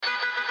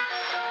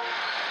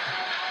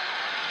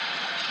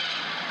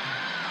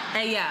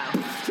Hey, yo.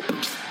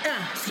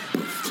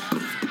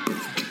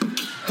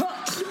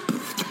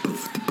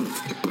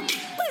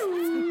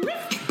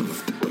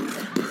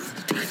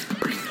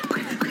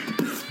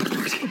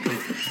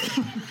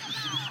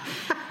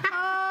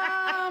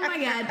 Oh, my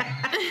God.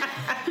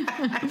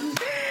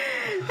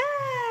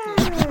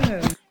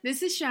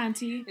 This is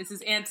Shanti. This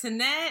is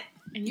Antoinette.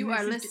 And you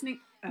are listening...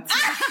 Oh.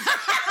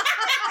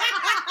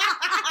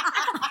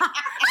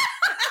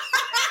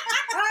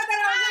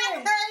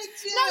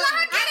 No, let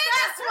her get in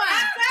this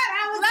one.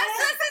 Let's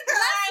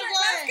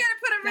get it,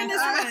 put her in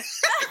this one.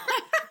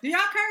 Do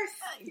y'all curse?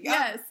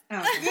 Yes.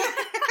 Oh.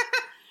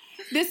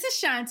 This is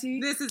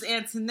Shanti. This is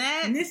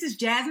Antoinette. And this is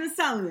Jazmine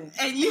Sullivan.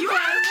 And you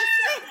are listening.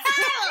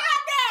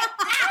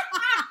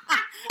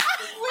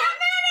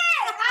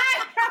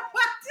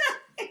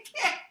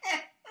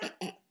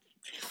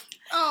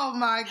 Oh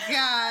my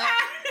God.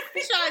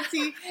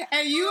 Shanti.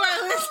 And you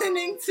are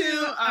listening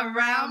to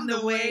Around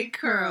the Way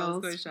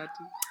Curls. Go,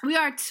 Shanti. We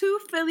are two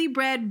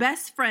Philly-bred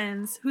best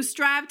friends who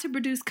strive to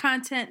produce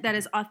content that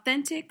is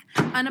authentic,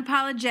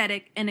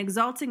 unapologetic, and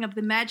exalting of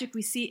the magic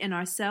we see in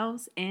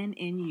ourselves and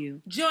in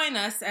you. Join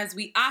us as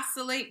we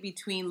oscillate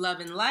between love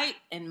and light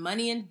and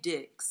money and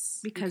dicks.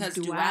 Because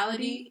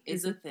duality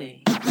is a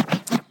thing.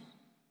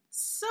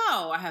 So,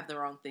 I have the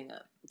wrong thing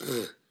up.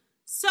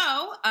 So,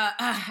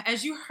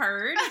 as you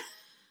heard,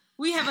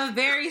 we have a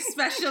very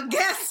special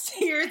guest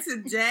here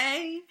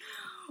today.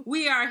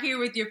 We are here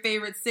with your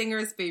favorite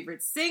singer's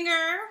favorite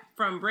singer,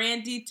 from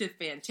Brandy to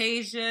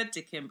Fantasia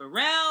to Kim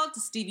Burrell to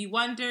Stevie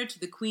Wonder to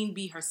the Queen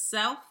Bee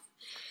herself.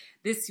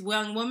 This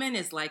young woman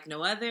is like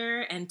no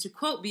other, and to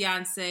quote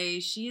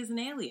Beyonce, she is an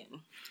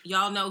alien.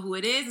 Y'all know who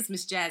it is. It's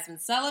Miss Jazmine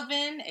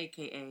Sullivan,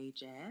 a.k.a.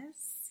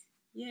 Jazz.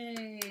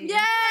 Yay. Yay!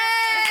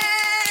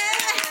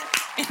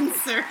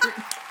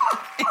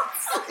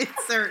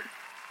 Insert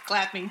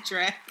clapping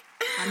track.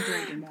 I'm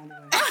drinking, by the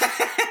way.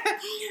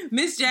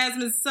 Miss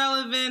Jazmine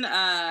Sullivan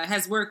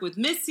has worked with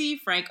Missy,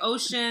 Frank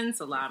Ocean,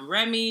 Salaam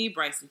Remi,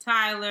 Bryson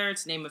Tyler,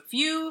 to name a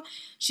few.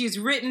 She's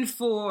written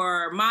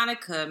for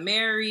Monica,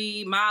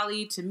 Mary,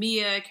 Molly,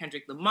 Tamia,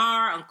 Kendrick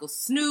Lamar, Uncle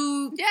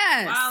Snoop,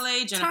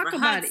 Wale, Jennifer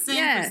Hudson,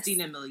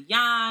 Christina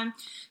Milian.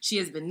 She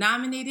has been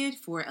nominated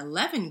for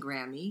 11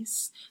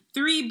 Grammys,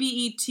 3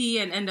 BET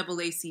and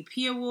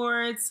NAACP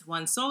awards,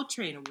 1 Soul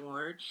Train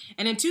award,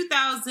 and in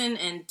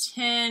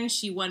 2010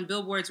 she won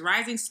Billboard's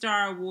Rising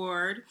Star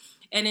Award,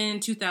 and in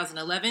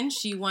 2011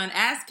 she won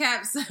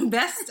ASCAP's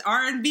Best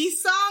R&B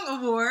Song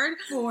Award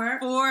for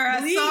a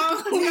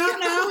song we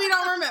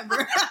don't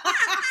remember.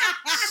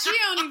 She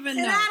don't even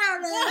know. And I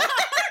don't know.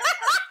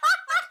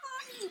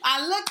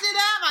 I looked it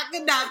up. I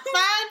could not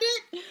find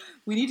it.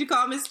 We need to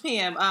call Miss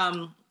Pam.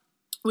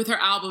 With her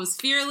albums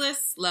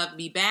Fearless, Love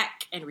Me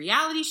Back, and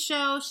Reality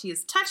Show, she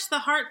has touched the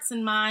hearts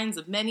and minds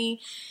of many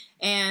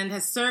and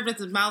has served as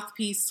a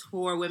mouthpiece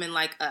for women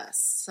like us.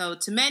 So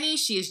to many,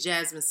 she is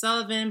Jazmine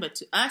Sullivan, but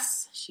to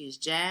us, she is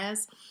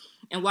Jazz.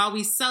 And while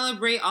we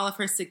celebrate all of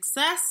her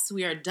success,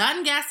 we are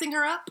done gassing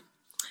her up.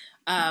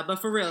 But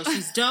for real,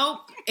 she's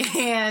dope.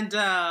 And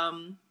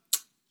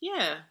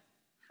yeah.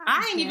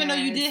 I didn't even know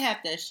you did have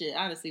that shit,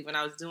 honestly, when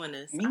I was doing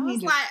this. I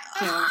was like,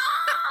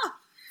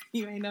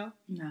 you ain't know?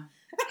 No.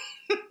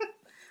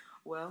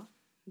 Well,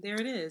 there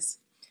it is.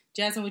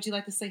 Jazmine, would you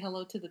like to say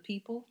hello to the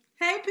people?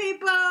 Hey,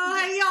 people.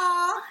 Hey,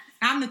 y'all.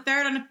 I'm the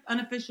third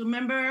unofficial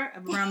member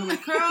of Around the Way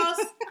Curls.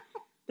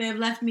 They have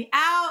left me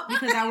out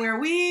because I wear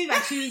weave. I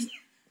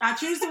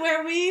choose to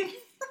wear weave.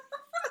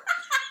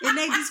 And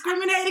they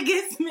discriminate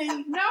against me.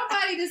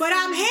 Nobody discriminates. But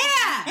I'm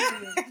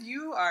here.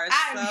 You are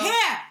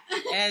here.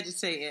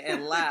 Agitated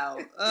and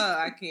loud.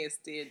 I can't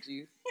stand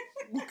you.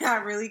 I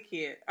really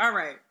can't. All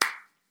right.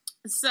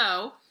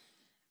 So,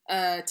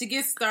 to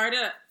get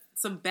started,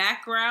 some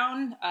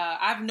background.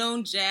 I've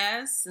known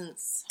Jazz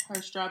since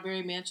her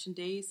Strawberry Mansion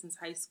days, since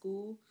high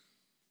school,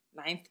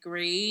 9th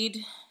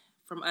grade,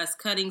 from us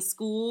cutting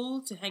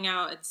school to hang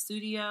out at the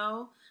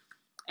studio.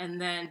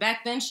 And then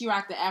back then she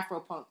rocked the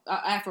Afro Puff.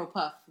 Yes,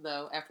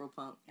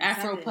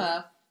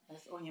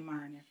 That's on your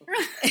mind, Afro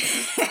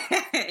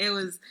It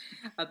was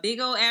a big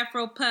old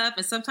Afro puff,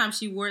 and sometimes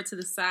she wore it to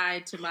the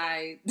side to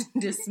my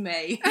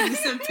dismay. It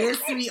used to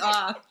piss me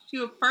off. She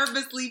would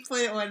purposely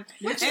put it on an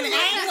angle. This is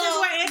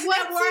where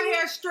Antoinette wore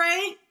hair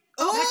straight.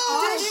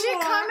 Oh, did she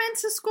come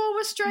into school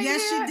with straight hair?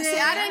 Yes, she did.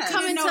 See, I didn't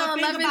come until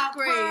 11th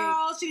grade.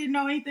 Curls. She didn't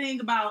know anything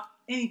about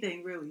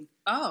anything, really.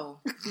 Oh.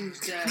 Who's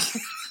Jazz?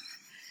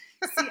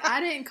 See, I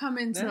didn't come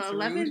into That's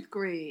 11th rude.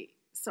 grade,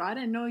 so I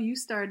didn't know you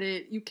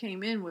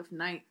came in with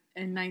 9th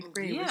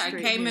grade. Yeah, with I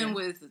straight came hair. in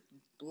with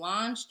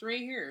blonde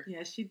straight hair.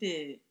 Yes, she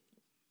did.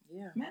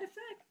 Yeah. Matter of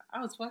fact,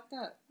 I was fucked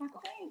up. I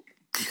think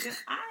that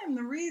I am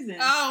the reason.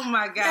 Oh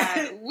my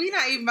God. We're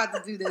not even about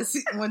to do this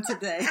one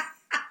today.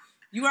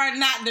 You are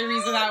not the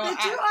reason I was.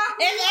 But you are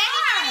who you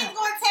are. ain't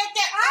going to take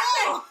that.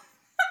 Oh.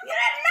 You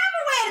didn't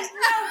never wear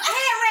no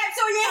hair wraps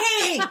on your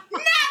head.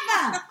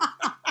 Never.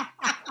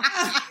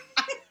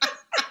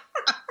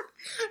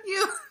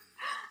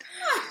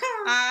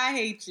 I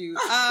hate you.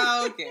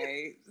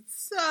 Okay.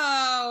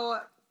 So,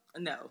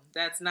 No,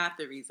 that's not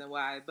the reason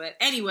why. But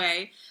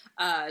anyway,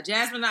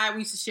 Jazmine and I, we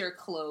used to share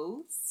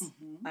clothes.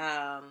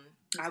 Mm-hmm.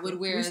 I would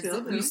wear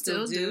we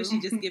still do.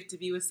 She just gifted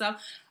me with some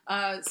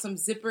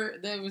zipper.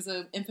 There was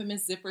an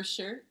infamous zipper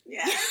shirt.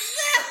 Yes.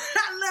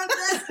 I love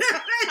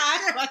that.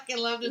 I fucking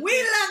love it. We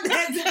love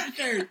that zipper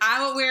shirt.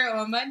 I would wear it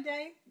on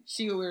Monday.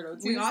 She would wear it on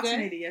Tuesday. We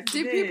alternated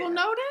yesterday. Did people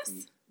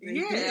notice?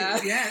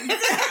 Yeah.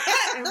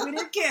 And we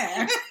didn't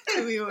care.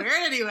 We were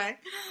anyway.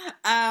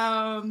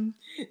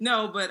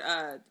 No, but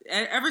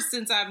ever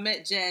since I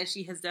met Jazz,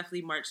 she has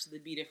definitely marched to the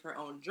beat of her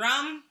own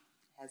drum.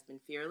 Has been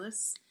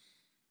fearless.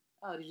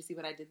 Oh, did you see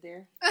what I did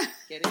there?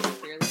 Get it?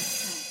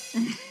 Fearless.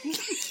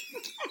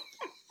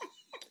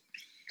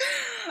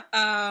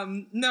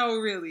 No,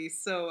 really.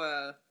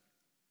 So,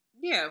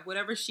 yeah,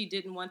 whatever she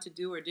didn't want to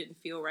do or didn't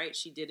feel right,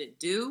 she didn't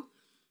do.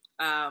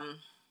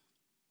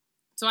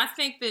 So I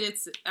think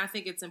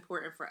it's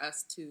important for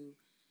us to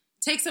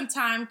take some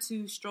time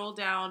to stroll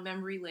down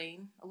memory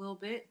lane a little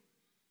bit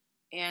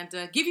and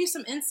give you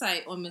some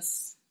insight on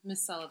Miss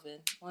Sullivan,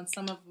 on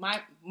some of my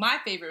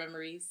favorite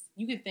memories.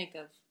 You can think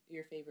of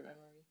your favorite memory.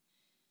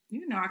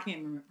 You know I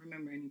can't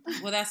remember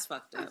anything. Well, that's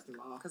fucked up.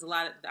 Because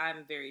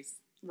I'm very...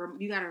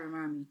 You got to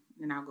remind me,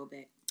 then I'll go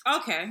back.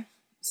 Okay.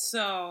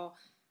 So,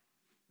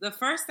 the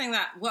first thing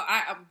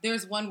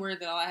there's one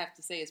word that all I have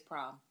to say is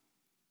prom.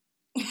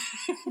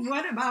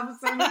 What about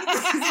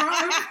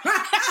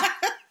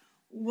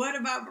What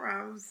about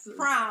prom?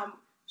 Prom.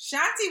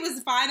 Shanti was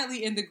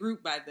finally in the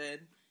group by then.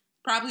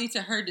 Probably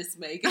to her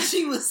dismay, because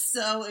she was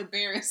so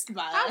embarrassed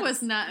by us. I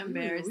was not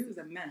embarrassed. We was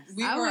a mess.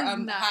 We were a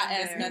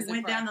hot-ass mess. We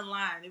went down the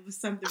line. It was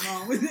something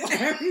wrong with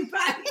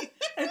everybody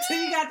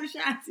until you got to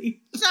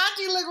Shanti.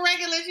 Shanti looked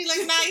regular. She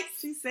looked nice.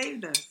 She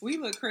saved us. We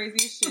look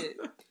crazy as shit.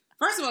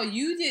 First of all,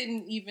 you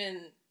didn't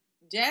even...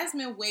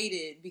 Jazmine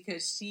waited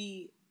because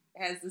she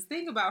has this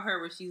thing about her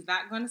where she's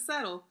not going to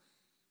settle.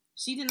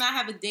 She did not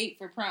have a date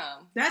for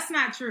prom. That's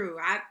not true.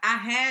 I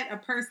had a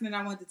person that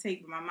I wanted to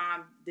take, but my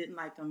mom didn't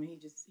like him.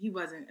 He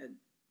wasn't a...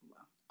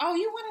 Well. Oh,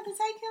 you wanted to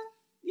take him?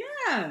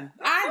 Yeah.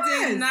 I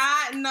did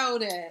not know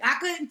that. I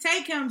couldn't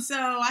take him, so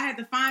I had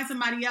to find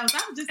somebody else.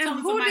 I was just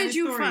telling somebody who did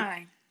you story.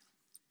 Find?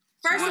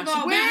 First of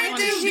all, where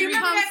did he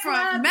come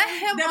from? Met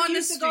him on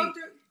the street.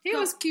 He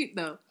was cute,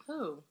 though.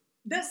 Who?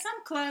 There's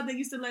some club that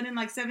used to let in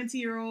like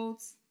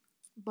 17-year-olds.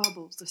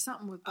 Bubbles or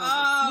something with Bubbles.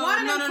 Oh,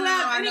 one of them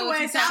clubs.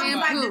 Anyway, so I was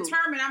like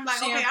determined. I'm like,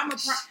 shampoo. Okay, I'm a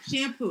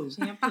shampoo.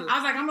 I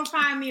was like, I'm gonna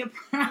find me a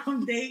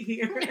prom date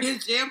here.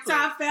 So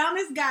I found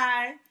this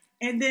guy,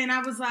 and then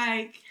I was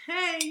like,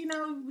 hey,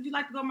 would you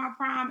like to go to my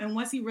prom? And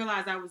once he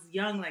realized I was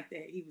young like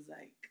that, he was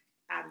like,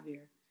 out of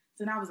there.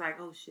 So then I was like,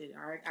 oh shit,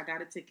 all right, I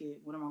got a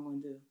ticket. What am I gonna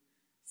do?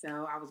 So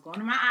I was going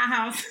to my aunt's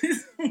house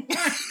one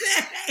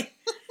day.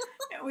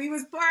 And we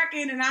was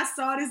parking, and I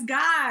saw this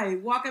guy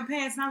walking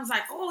past, and I was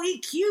like, oh, he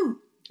cute.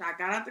 So I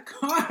got out the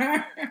car,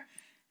 and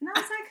I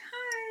was like,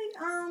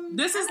 hi.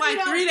 This is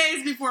like 3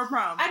 days before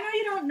prom. I know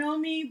you don't know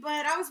me,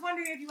 but I was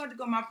wondering if you wanted to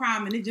go to my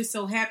prom, and it just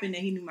so happened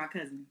that he knew my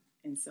cousin.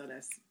 And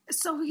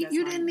so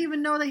you didn't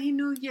even know that he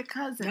knew your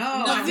cousin.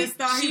 No, I just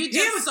thought he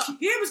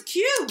was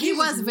cute. He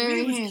was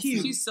very handsome.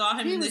 Cute. She saw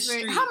him in the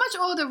street. How much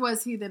older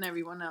was he than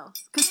everyone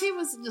else? Because he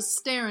was just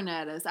staring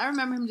at us. I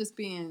remember him just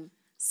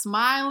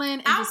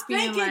smiling and just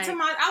being like...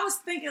 I was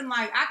thinking,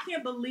 like, I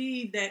can't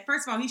believe that,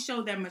 first of all, he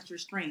showed that much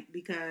restraint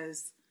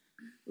because,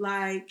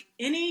 like,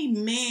 any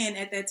man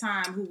at that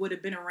time who would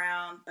have been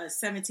around a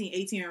 17,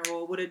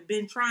 18-year-old would have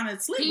been trying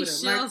to sleep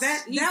with him. Like,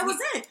 that was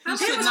it. He was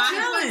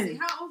chilling.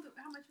 How much older?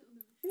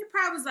 He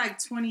probably was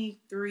like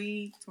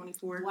 23,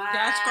 24. Wow.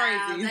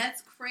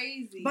 That's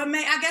crazy. But,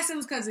 man, I guess it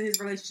was because of his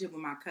relationship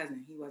with my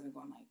cousin. He wasn't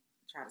going to, like,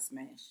 try to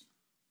smash.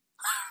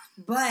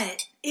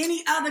 But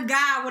any other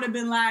guy would have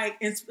been like,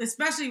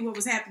 especially what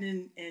was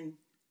happening in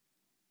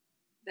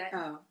that.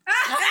 Oh.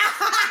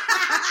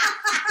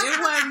 It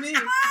wasn't me.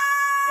 It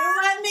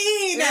wasn't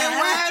me either.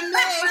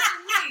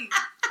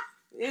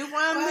 It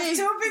wasn't me.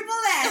 Two people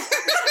left.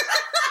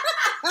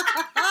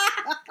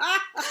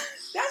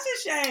 That's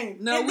a shame.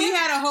 No, and we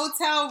had a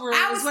hotel room.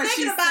 I was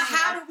thinking about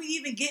how did we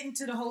even get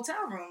into the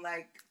hotel room?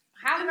 Like,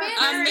 how did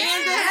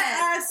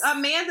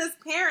Amanda's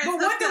parents? But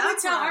what did we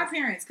tell our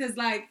parents? Because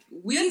like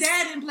your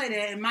dad didn't play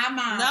that, and my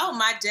mom. No,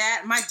 my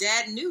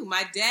dad knew.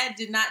 My dad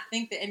did not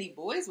think that any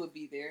boys would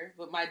be there,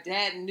 but my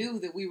dad knew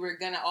that we were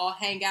gonna all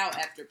hang out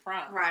after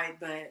prom. Right,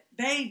 but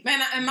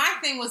and my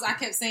thing was, I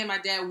kept saying, my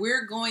dad,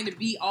 we're going to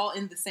be all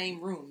in the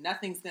same room.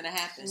 Nothing's gonna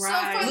happen.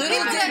 Right. So for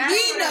little did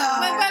we know,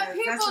 but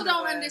people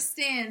don't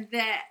understand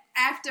that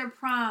after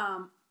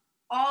prom,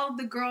 all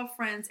the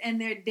girlfriends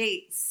and their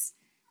dates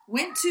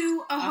went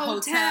to a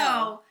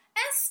hotel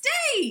and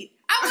stayed.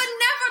 I would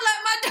never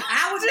let my daughter.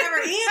 I would never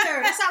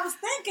either. That's what I was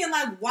thinking.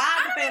 Like,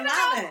 why would they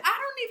allow it? I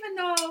don't even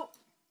know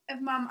if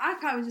Mom. I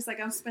probably just like,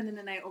 I'm spending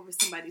the night over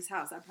somebody's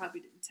house. I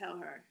probably didn't tell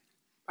her.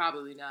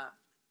 Probably not.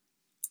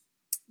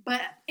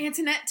 But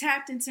Antoinette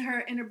tapped into her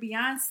inner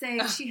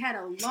Beyonce. She had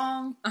a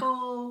long,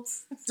 full,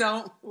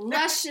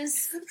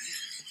 luscious,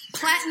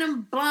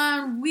 platinum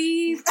blonde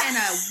weave and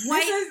a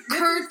white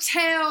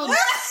curtailed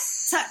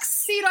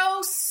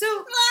tuxedo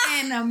suit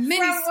and in a mini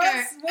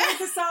skirt. What was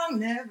the song?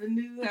 Never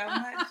knew how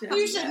much.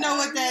 You should know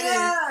what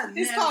that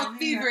is. It's called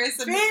Fever. It's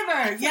a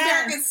Fever.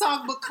 Yes. American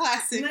songbook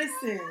classic.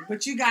 Listen,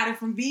 but you got it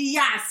from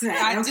Beyonce.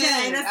 I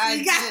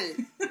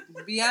did.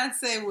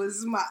 Beyonce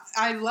was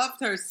I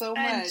loved her so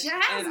much,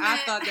 and I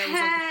thought that was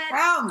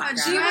oh my god,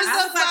 she was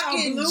the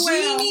fucking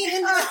genie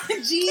in the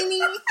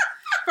genie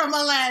from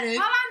Aladdin.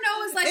 All I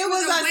know is like it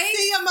was a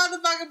sea of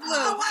motherfucking blue.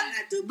 Oh, why did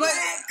I do black?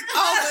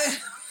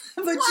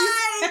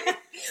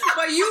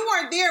 But you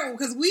weren't there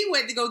because we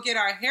went to go get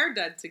our hair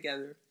done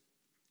together.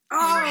 Oh,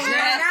 I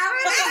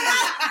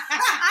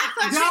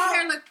thought your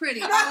hair looked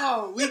pretty.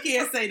 Oh, we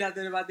can't say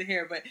nothing about the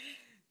hair, but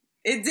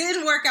it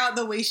didn't work out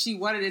the way she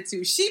wanted it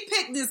to. She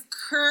picked this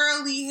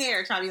curly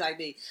hair, trying to be like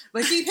me,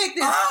 but she picked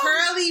this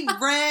curly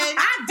red.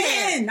 I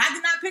did not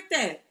pick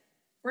that.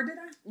 Or did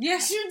I?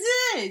 Yes, you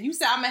did. You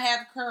said I'm gonna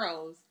have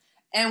curls.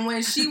 And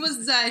when she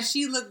was done,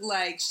 she looked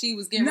like she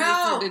was getting ready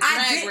for the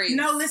drag race.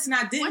 No, listen,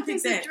 I didn't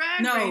pick that.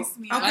 No, race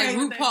mean? Okay,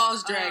 like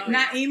RuPaul's drag race.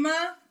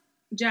 Naima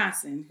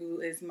Johnson,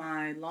 who is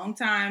my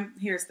longtime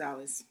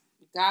hairstylist.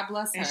 God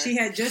bless her. And she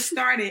had just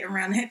started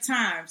around that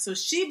time. So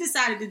she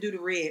decided to do the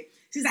red.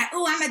 She's like,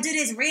 oh, I'm going to do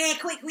this red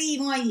quick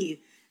weave on you.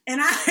 And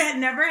I had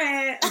never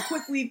had a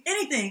quick weave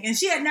anything. And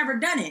she had never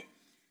done it.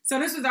 So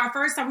this was our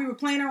first time we were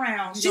playing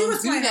around. She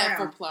was playing around.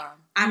 For prom.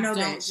 I know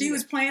that. She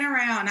was playing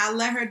around. I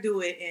let her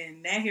do it.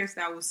 And that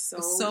hairstyle was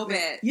so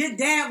bad. Your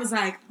dad was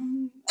like, he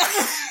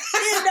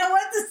didn't know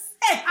what to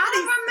say. I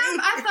don't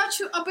remember. I thought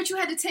you, but you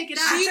had to take it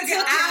out. She took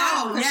it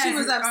out. Yes. She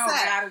was upset. Oh,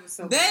 God, it was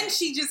so then bad.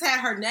 she just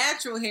had her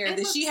natural hair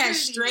that she had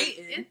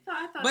straightened.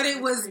 But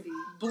it was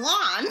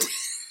blonde.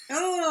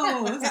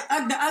 Oh, it was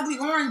the ugly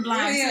orange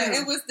blonde. Yeah, too.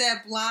 it was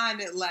that blonde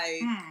that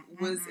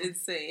was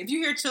insane. If you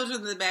hear children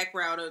in the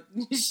background of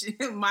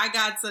my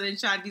godson and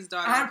Shanti's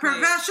daughter, I'm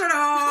professional.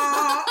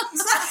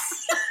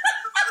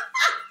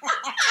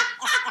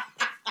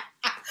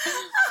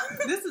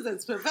 This is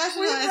as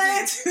professional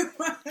as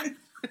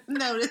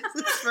no, this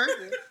is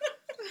perfect.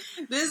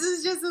 This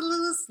is just a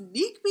little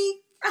sneak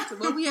peek to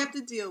what we have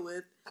to deal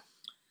with.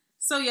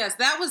 So yes,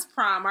 that was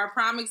prom. Our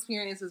prom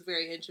experience was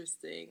very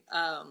interesting.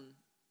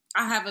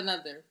 I have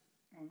another.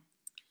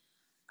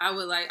 I'm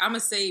gonna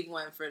save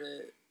one for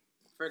the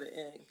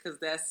end because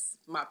that's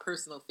my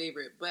personal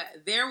favorite. But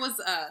there was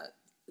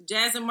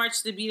Jazmine marched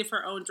to the beat of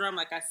her own drum,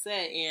 like I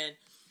said, and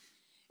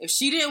if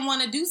she didn't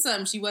want to do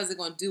something, she wasn't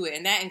going to do it,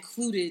 and that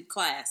included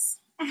class.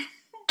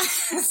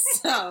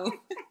 So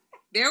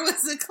there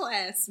was a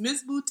class.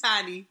 Miss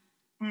Bhutani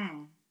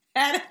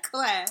had a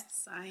class.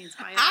 Science,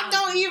 biology. I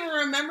don't even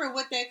remember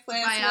what that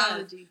class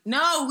was.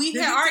 No, we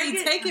had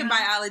already taken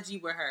biology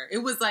with her. It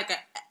was like a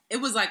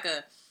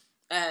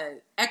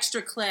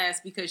extra class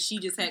because she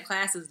just had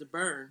classes to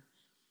burn,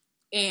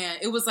 and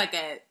it was like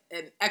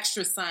an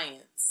extra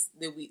science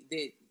that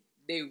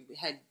they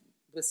had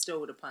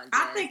bestowed upon Jazz.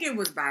 I think it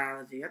was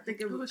biology. I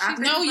think it was.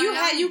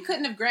 You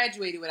couldn't have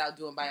graduated without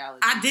doing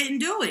biology. I didn't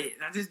do it.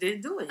 I just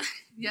didn't do it.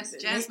 Yes,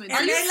 Jazmine.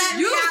 And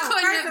you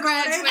couldn't have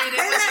graduated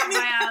without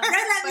biology.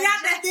 They let me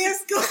out that damn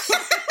school.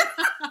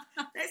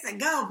 They said,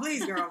 "Go,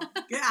 please, girl,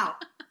 get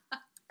out."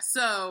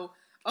 So,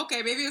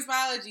 okay, maybe it was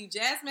biology.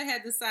 Jazmine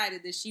had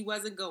decided that she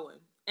wasn't going,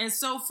 and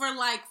so for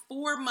like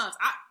 4 months,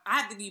 I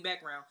have to give you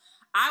background.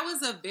 I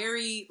was a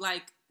very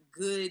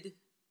good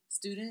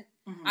student.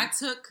 Mm-hmm. I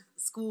took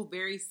school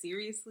very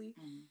seriously,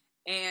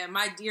 and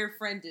my dear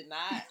friend did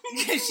not.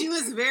 She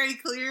was very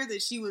clear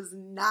that she was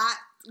not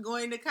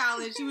going to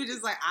college. She was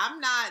just like,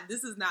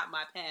 this is not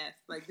my path.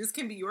 Like, this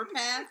can be your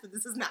path, but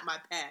this is not my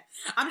path.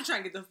 I'm just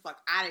trying to get the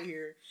fuck out of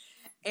here.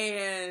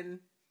 And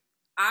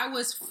I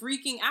was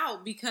freaking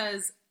out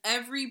because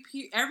every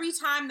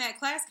time that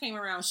class came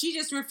around, she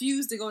just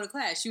refused to go to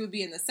class. She would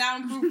be in the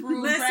soundproof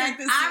room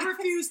practicing. I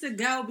refused to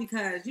go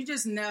because you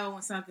just know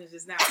when something's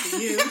just not for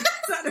you.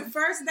 So the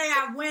first day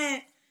I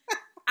went,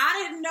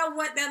 I didn't know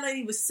what that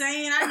lady was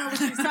saying. I didn't know what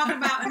she was talking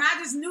about. And I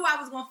just knew I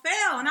was going to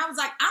fail. And I was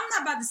like, I'm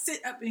not about to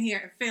sit up in here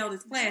and fail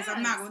this class. Yes.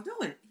 I'm not going to do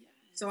it. Yes.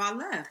 So I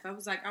left. I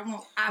was like, I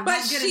won't get it.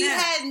 But she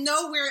had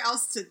nowhere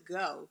else to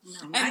go.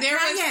 No, and there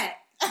was yet.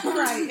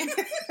 Right.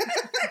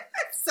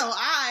 So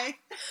I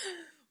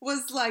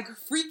was like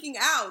freaking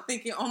out,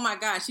 thinking, oh my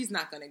God, she's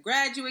not going to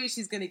graduate.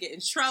 She's going to get in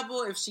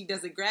trouble. If she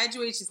doesn't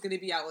graduate, she's going to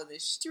be out on the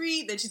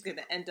street. Then she's going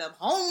to end up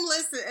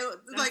homeless.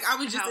 I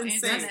was just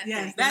insane.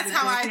 Yes, that's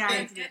how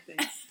I think.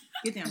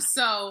 Get down.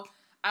 So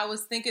I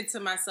was thinking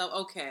to myself,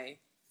 okay,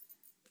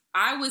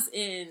 I was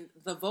in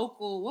the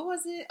vocal, what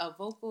was it? A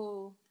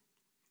vocal,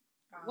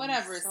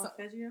 whatever.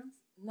 Solfeggio?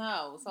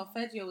 No,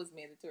 solfeggio was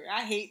mandatory.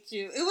 I hate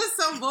you. It was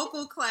some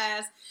vocal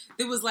class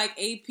that was like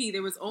AP.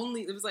 There was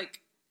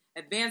like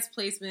advanced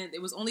placement.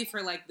 It was only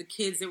for like the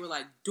kids that were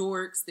like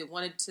dorks that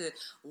wanted to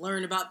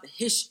learn about the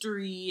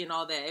history and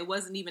all that. It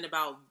wasn't even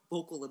about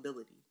vocal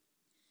ability.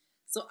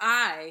 So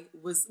I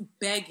was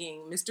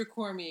begging Mr.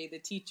 Cormier, the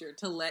teacher,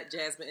 to let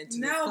Jazmine into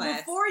the class. No,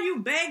 before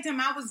you begged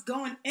him, I was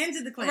going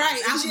into the class.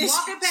 Right. I was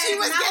walking past she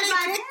was and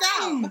getting kicked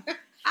out.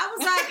 I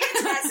was like,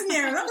 interesting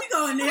there. Let me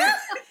go in there.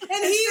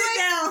 And he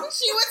would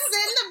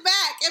sit in the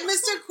back, and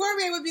Mr.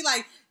 Cormier would be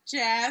like,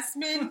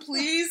 Jazmine,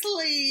 please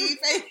leave.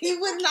 And he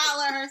would not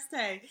let her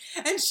stay.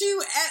 And she,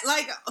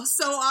 like,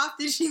 so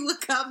often she would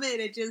come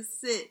in and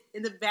just sit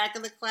in the back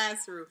of the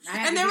classroom.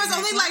 And there was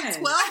only like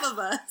 12 of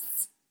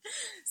us.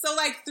 So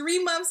like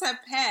 3 months have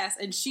passed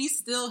and she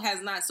still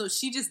has not. So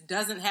she just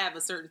doesn't have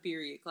a certain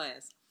period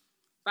class.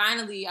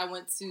 Finally, I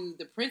went to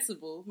the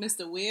principal,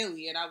 Mr.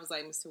 Whaley, and I was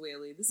like, Mr.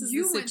 Whaley, this is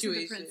the situation. You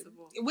went to the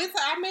principal.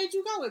 I made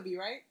you go with me,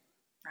 right?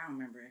 I don't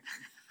remember it.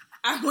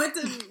 I went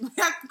to,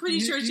 I'm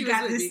pretty sure she was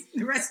with me.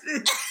 The rest of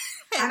it.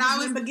 And I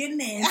was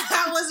beginning.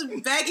 I was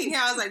begging her.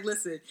 I was like,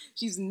 listen,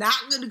 she's not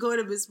going to go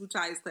to Miss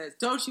Butai's class.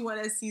 Don't you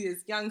want to see this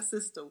young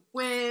sister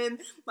win?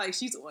 Like,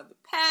 she's on the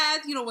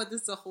path. You don't want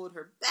this to hold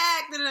her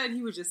back. And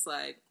he was just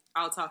like,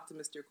 I'll talk to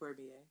Mr.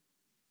 Cormier.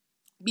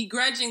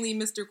 Begrudgingly,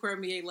 Mr.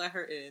 Cormier let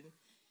her in.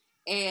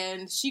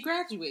 And she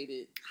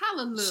graduated.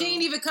 Hallelujah. She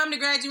didn't even come to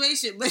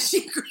graduation, but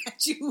she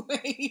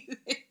graduated.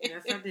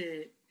 Yes, I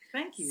did.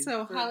 Thank you.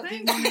 So how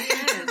thank you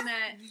for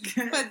that.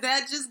 But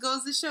that just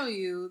goes to show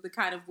you the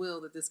kind of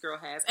will that this girl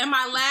has. And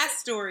my last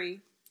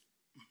story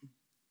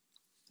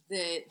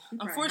that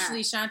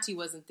unfortunately Shanti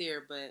wasn't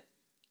there, but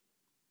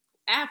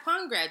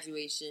upon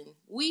graduation,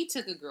 we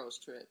took a girls'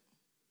 trip.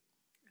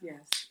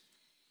 Yes.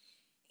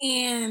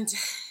 And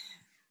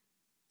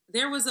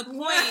there was a point.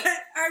 What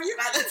are you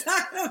about to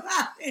talk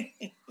about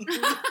it?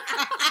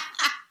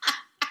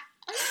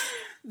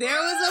 There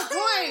was a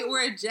point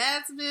where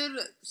Jazmine,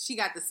 she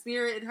got the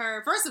spirit in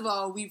her. First of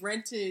all, we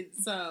rented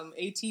some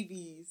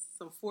ATVs,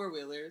 some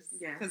 4-wheelers,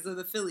 because of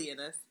the Philly in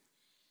us.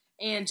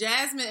 And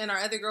Jazmine and our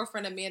other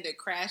girlfriend, Amanda,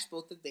 crashed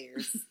both of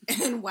theirs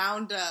and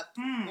wound up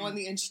on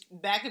the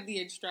back of the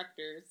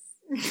instructors.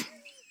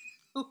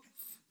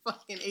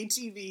 Fucking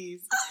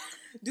ATVs.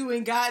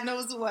 Doing God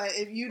knows what,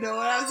 if you know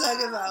what I'm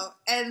talking about.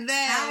 And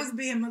then I was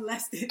being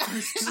molested. That's not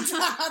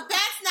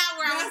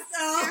where I was.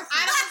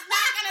 I was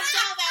not going to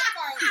tell that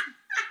part.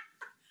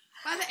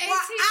 By the well,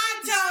 I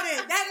told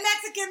it. That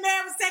Mexican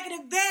man was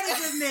taking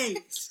advantage of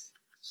me.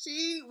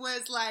 She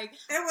was like,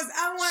 it was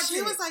unwanted.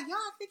 She was like, yo,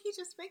 I think he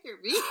just fingered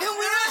me. And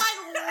we were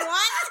like,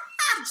 what?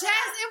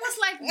 Jazz, it was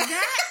like that.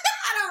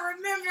 I don't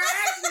remember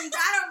actually.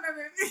 I don't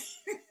remember. That's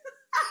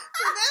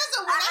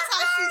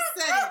how she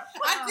said it.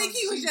 I think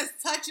he was just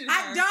touching her.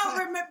 I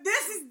don't remember.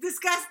 This is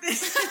disgusting.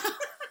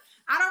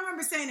 I don't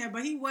remember saying that,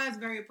 but he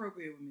was very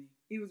appropriate with me.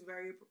 He was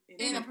very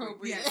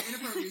inappropriate. Yeah,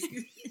 inappropriate.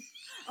 Excuse me.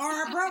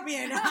 Or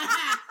appropriate. You know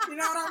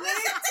what I mean?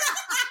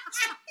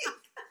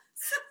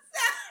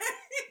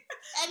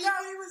 No,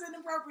 he was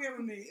inappropriate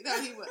with me. No,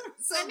 he was.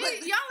 So, y'all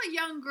are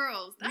young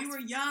girls. We were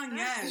young,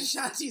 yes.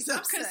 Shanti's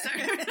upset.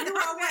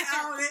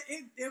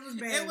 It was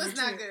bad. It was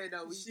not good.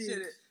 No, we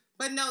shouldn't.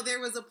 But no,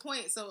 there was a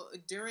point. So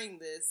during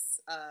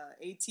this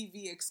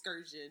ATV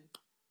excursion,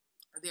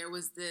 there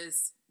was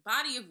this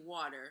body of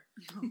water.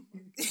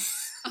 The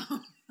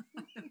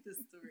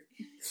story.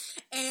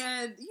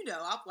 And, you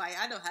know, I'm like,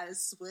 I know how to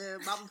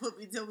swim. Mama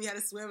told me how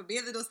to swim.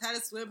 Amanda knows how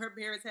to swim. Her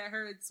parents had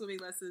her in swimming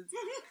lessons.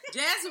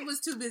 Jasmine was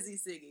too busy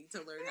singing to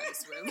learn how to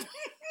swim.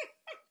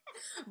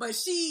 But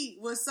she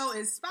was so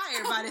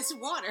inspired by this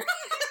water.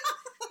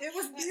 It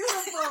was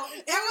beautiful.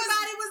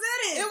 Everybody was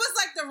in it. It was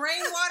like the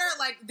rainwater.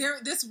 Like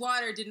this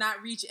water did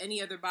not reach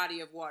any other body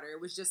of water. It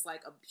was just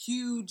like a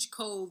huge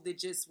cove that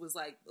just was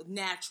like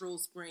natural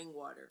spring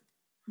water.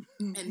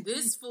 And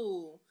this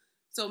fool...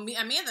 So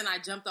Amanda and I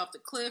jumped off the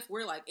cliff.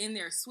 We're like in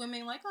there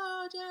swimming, like,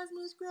 oh,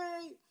 Jazmine's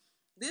great.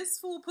 This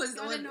fool puts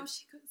on. I didn't know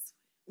she couldn't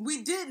swim.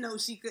 We did know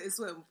she couldn't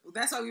swim.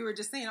 That's why we were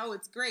just saying, oh,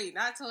 it's great. And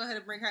I told her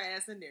to bring her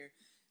ass in there.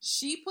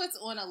 She puts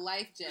on a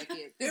life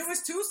jacket. It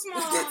was too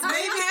small. Maybe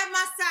have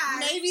my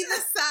size. Maybe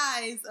the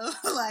size of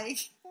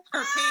like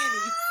her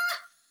panties.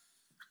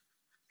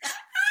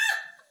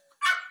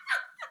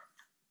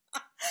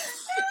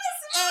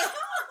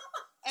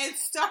 And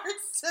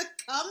starts to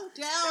come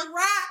down the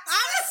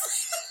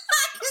rocks. I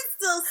can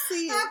still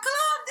see it. I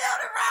climbed down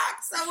the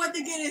rocks. I wanted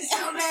to get it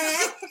so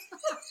bad.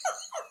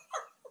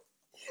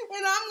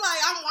 And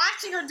I'm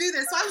watching her do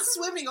this. So I'm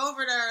swimming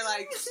over to her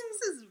like, this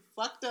is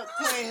fucked up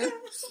plan.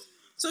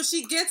 So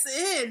she gets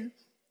in,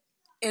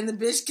 and the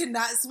bitch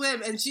cannot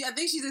swim. And I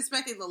think she's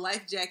expecting the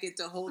life jacket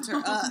to hold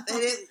her up.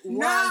 And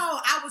no,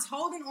 I was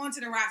holding on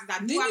to the rocks.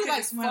 I knew I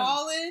couldn't swim.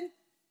 Falling?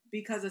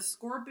 Because a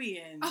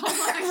scorpion ran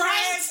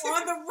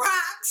on the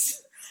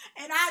rocks,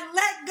 and I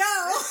let go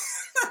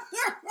of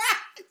the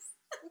rocks,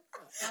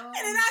 and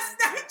then I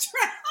started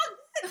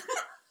drowning.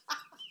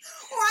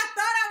 Or I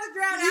thought I was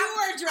drowning. You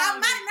were drowning.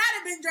 I might not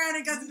have been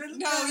drowning because of the...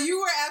 No, you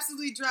were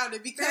absolutely drowning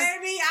because...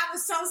 Baby, I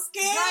was so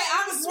scared. Right,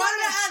 I was one or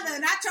the other,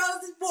 and I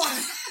chose this water.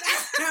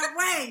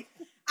 Wait,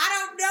 I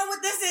don't know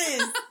what this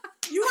is.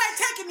 You ain't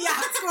taking me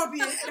out,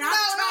 Scorpion. No, it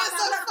was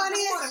so funny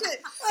as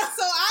shit.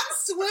 So I'm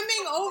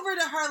swimming over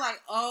to her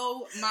like,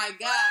 oh my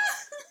God.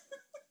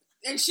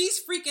 And she's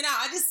freaking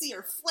out. I just see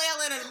her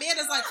flailing and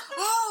Amanda's like,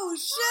 oh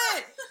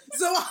shit.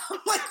 So I'm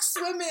like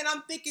swimming and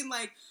I'm thinking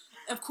like,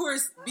 of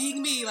course,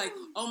 being me, like,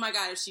 oh my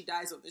God, if she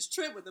dies on this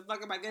trip, what the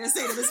fuck am I going to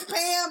say to Miss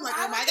Pam? Like,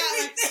 oh my God,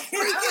 like,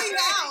 freaking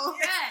out.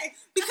 Yes.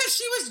 Because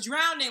she was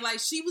drowning, like,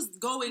 she was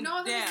going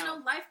down. There was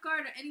no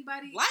lifeguard or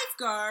anybody.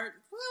 Lifeguard?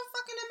 We were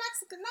fucking in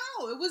Mexico.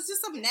 No, it was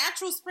just some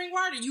natural spring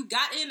water. You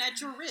got in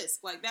at your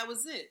risk. Like, that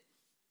was it.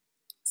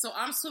 So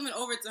I'm swimming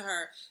over to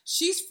her.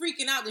 She's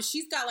freaking out that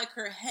she's got, like,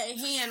 her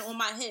hand on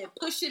my head,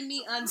 pushing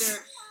me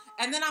under.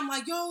 And then I'm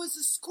like, yo, it's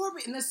a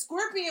scorpion. And the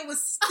scorpion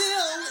was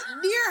still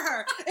near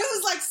her. It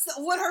was like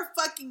on her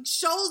fucking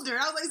shoulder.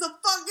 I was like, it's a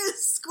fucking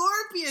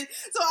scorpion.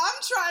 So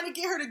I'm trying to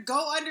get her to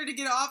go under to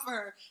get off of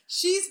her.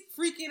 She's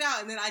freaking out.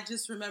 And then I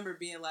just remember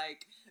being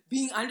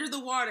under the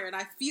water. And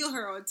I feel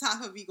her on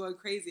top of me going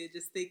crazy and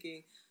just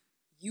thinking,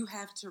 you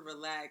have to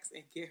relax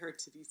and get her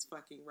to these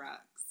fucking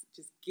rocks.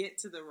 Just get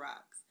to the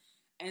rocks.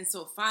 And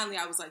so finally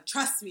I was like,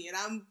 trust me. And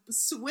I'm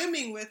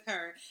swimming with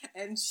her.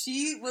 And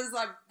she was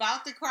like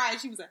about to cry.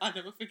 She was like, I'll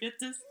never forget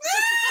this.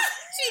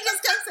 She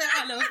just kept saying,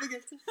 I'll never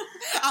forget this.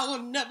 I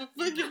will never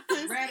forget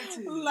this.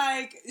 Gratitude.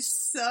 Like,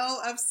 so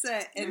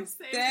upset. And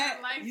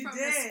that life from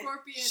the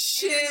scorpion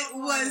shit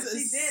was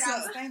she did. I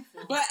was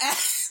thankful. But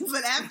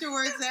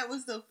afterwards, that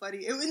was so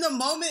funny. In the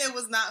moment, it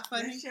was not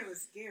funny. That shit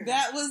was scary.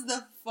 That was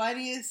the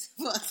funniest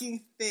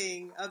fucking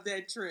thing of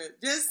that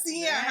trip. Just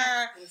seeing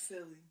her was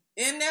silly.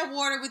 In that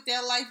water with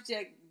that life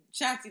jacket,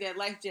 Shanti, that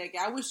life jacket.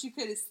 I wish you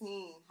could have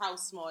seen how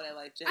small that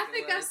life jacket was. I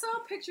think I saw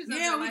pictures of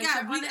yeah, the we life got,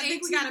 jacket. we, On the I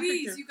think we got a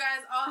picture. ATVs, you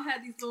guys all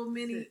had these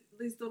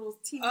little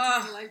teeny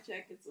tiny life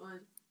jackets on.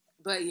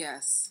 But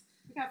yes.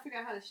 We gotta figure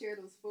out how to share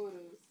those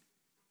photos.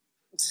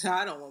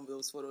 I don't want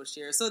those photos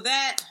shared. So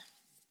that...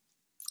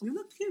 You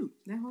looked cute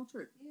that whole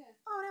trip. Yeah.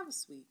 Oh, that was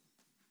sweet.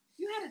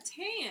 You had a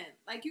tan.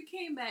 Like, you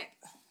came back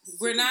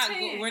We're not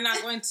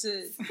going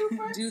to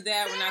do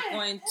that. We're not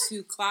going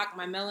to clock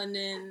my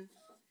melanin.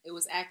 It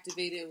was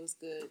activated. It was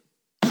good.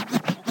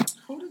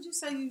 Who did you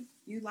say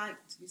you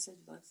liked? You said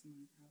you liked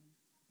somebody earlier.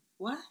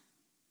 What? You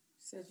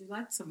said you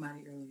liked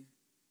somebody earlier.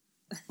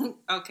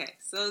 Okay,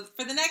 so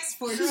for the next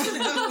portion.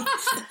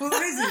 Who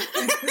is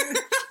it?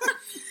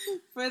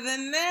 For the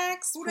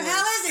next Who the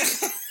hell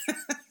is it?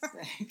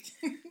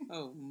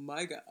 Oh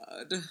my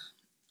God.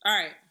 All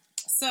right,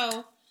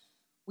 so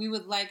we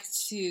would like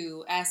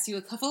to ask you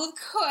a couple of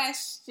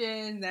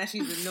questions. Now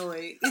she's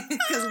annoyed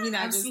because we're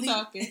not just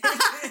talking.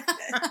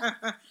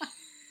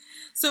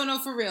 So no,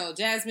 for real,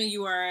 Jazmine,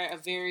 you are a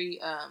very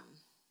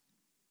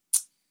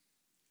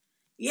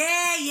Yeah.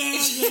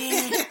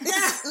 I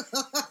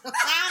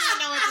don't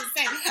know what to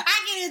say. I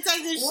can't even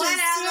take this shit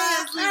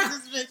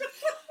seriously.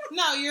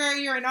 No,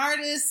 you're an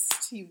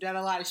artist. You've done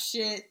a lot of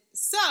shit.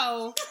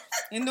 So,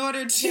 in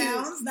order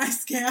to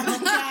nice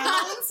gowns.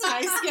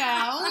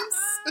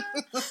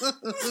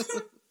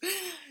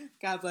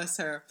 God bless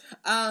her.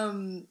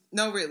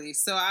 No, really.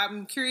 So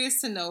I'm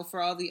curious to know, for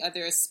all the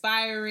other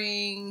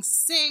aspiring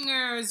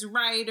singers,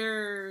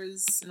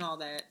 writers, and all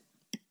that,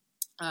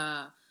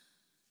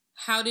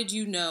 how did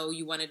you know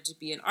you wanted to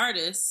be an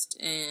artist,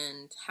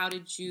 and how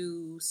did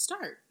you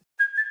start?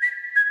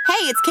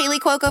 Hey, it's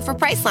Kaylee Cuoco for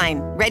Priceline.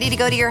 Ready to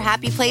go to your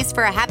happy place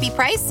for a happy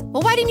price?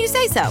 Well, why didn't you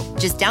say so?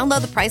 Just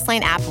download the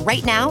Priceline app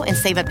right now and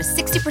save up to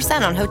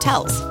 60% on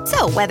hotels.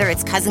 So whether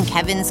it's Cousin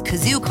Kevin's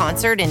Kazoo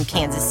Concert in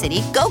Kansas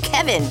City, go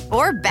Kevin,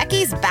 or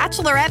Becky's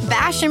Bachelorette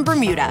Bash in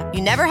Bermuda,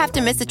 you never have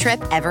to miss a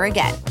trip ever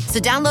again. So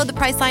download the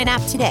Priceline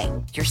app today.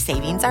 Your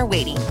savings are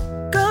waiting.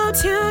 Go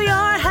to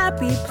your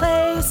happy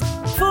place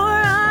for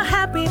a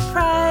happy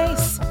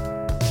price.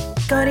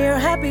 Go to your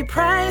happy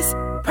price,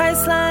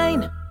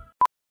 Priceline.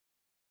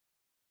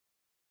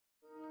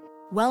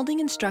 Welding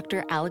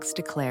instructor Alex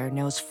DeClaire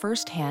knows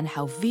firsthand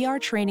how VR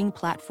training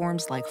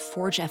platforms like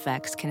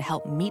ForgeFX can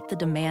help meet the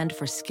demand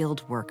for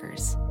skilled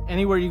workers.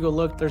 Anywhere you go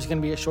look, there's going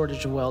to be a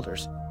shortage of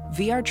welders.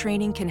 VR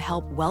training can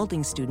help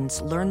welding students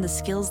learn the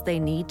skills they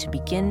need to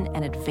begin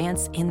and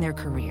advance in their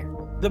career.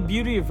 The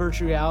beauty of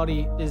virtual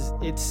reality is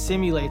it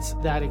simulates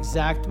that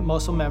exact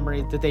muscle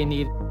memory that they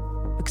need.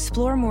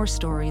 Explore more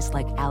stories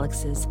like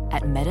Alex's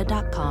at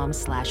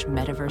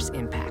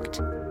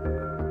meta.com/metaverseimpact.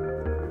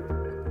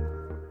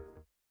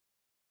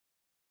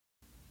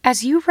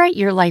 As you write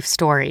your life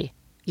story,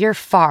 you're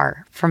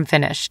far from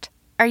finished.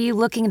 Are you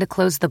looking to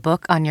close the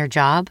book on your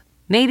job?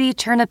 Maybe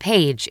turn a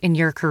page in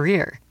your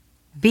career?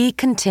 Be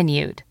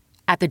continued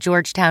at the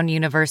Georgetown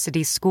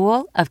University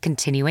School of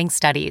Continuing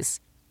Studies.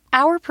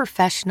 Our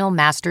professional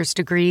master's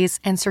degrees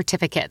and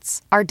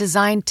certificates are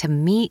designed to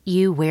meet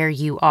you where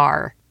you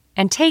are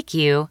and take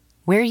you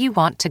where you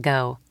want to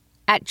go.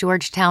 At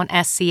Georgetown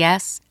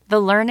SCS,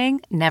 the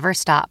learning never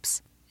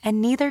stops,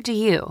 and neither do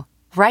you.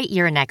 Write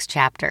your next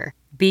chapter.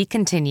 Be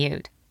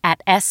continued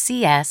at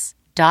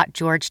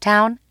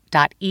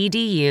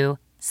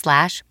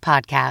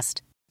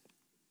scs.georgetown.edu/podcast.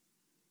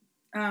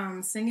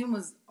 Singing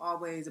was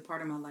always a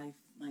part of my life.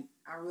 Like,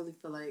 I really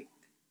feel like,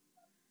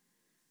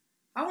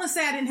 I wouldn't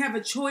say I didn't have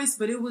a choice,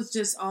 but it was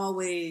just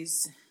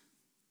always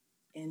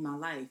in my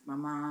life. My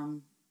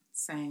mom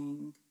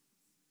sang,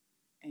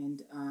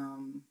 and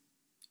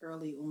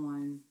early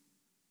on,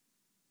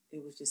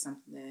 it was just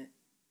something that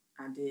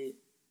I did.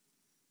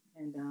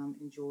 and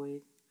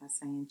enjoyed. I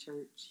sang in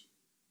church.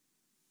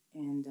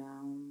 And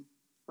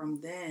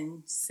from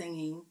then,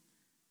 singing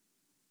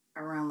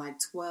around like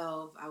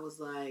 12, I was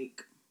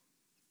like,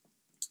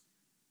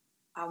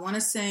 I want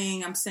to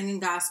sing. I'm singing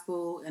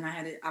gospel, and I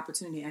had an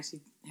opportunity to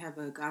actually have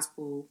a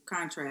gospel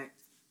contract.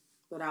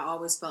 But I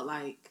always felt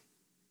like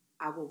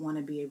I would want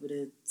to be able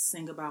to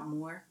sing about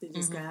more than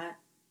just God.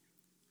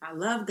 I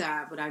love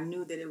God, but I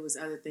knew that it was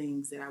other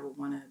things that I would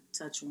want to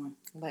touch on.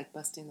 Like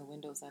busting the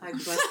windows out. Like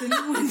busting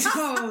the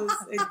windows.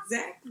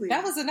 Exactly.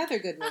 That was another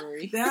good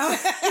memory.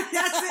 Yes,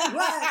 it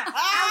was.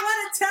 I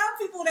want to tell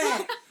people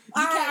that.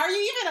 Are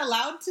you even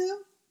allowed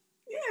to?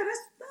 Yeah,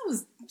 that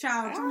was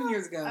 20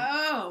 years ago.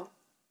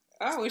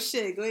 Oh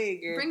shit! Go ahead,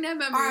 girl. Bring that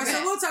memory All right, back.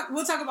 so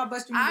we'll talk about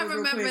Bust Your Windows. I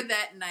remember real quick.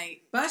 that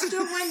night. Bust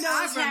Your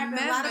Windows happened.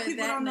 A lot of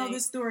people don't know night.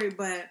 this story,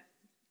 but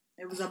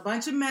it was a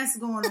bunch of mess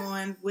going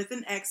on with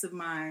an ex of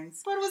mine.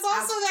 But it was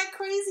also that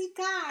crazy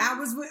guy. I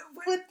was with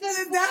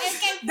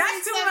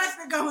that's too much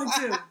to go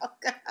into.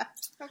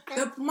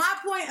 Okay. My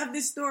point of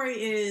this story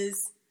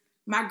is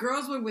my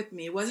girls were with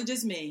me. It wasn't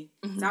just me.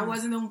 So I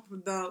wasn't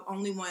the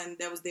only one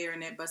that was there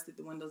and that busted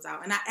the windows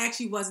out. And I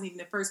actually wasn't even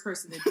the first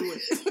person to do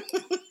it.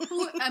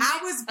 I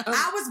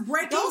was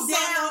breaking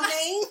down.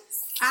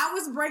 I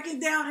was breaking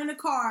down in the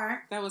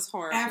car. That was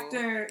horrible.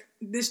 After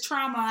this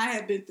trauma I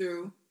had been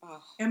through.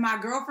 And my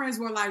girlfriends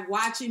were like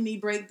watching me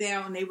break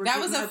down, and they were.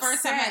 That was the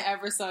first time I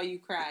ever saw you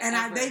cry.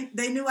 And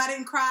they knew I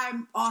didn't cry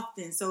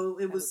often, so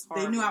it was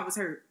they knew I was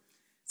hurt.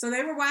 So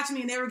they were watching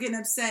me, and they were getting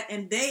upset,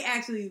 and they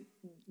actually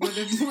were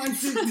the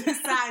ones who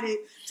decided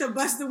to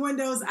bust the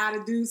windows out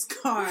of Dude's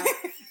car,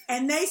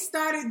 and they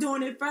started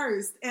doing it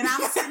first. And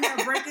I'm sitting there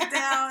breaking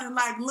down and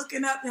like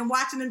looking up and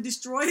watching them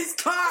destroy his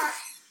car,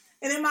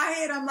 and in my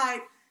head I'm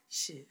like,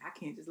 shit, I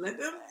can't just let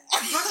them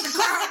fuck the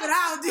car up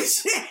without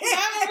this shit.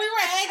 We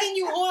were egging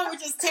you on,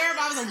 which is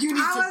terrible. I was like, you need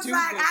to do this.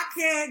 I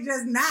can't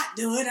just not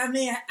do it. I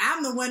mean,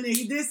 I'm the one that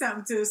he did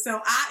something to. So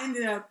I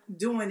ended up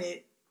doing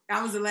it.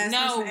 I was the last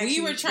person. No,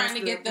 we were trying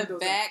to get the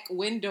back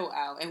window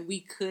out, and we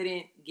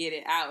couldn't get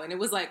it out. And it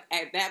was like,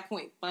 at that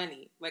point,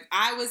 funny. Like,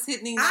 I was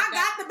hitting I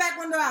got the back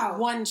window out.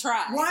 One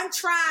try.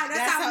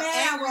 That's how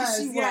mad I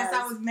was. Yes,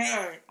 I was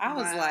mad. I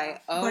was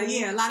like, oh. But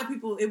yeah, a lot of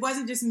people, it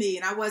wasn't just me,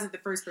 and I wasn't the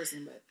first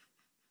person, but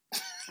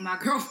my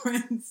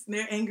girlfriends,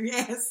 their angry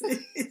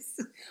asses.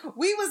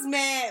 We was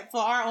mad for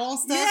our own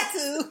stuff,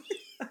 too.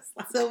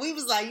 So we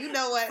was like, you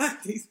know what?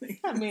 Fuck these things.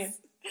 I mean,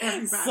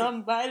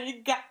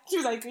 somebody got, she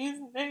was like, these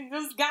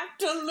niggas got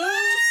to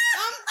lose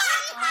something.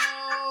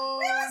 Oh,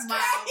 my.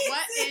 Crazy.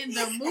 What in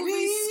the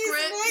movie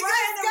script?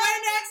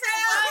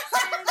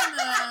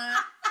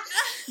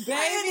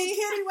 Baby,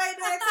 Kitty, wait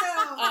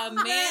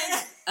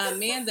next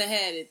Amanda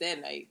had it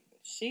that night.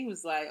 She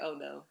was like, oh,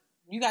 no.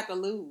 You got to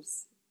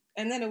lose.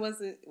 And then it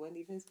wasn't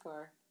even his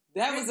car.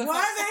 That was it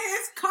wasn't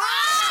his car.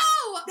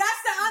 Oh!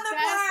 That's the other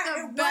part.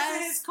 It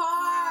wasn't his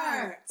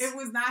car. It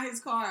was not his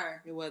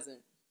car. It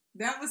wasn't.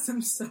 That was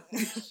some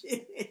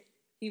shit.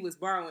 He was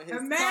borrowing his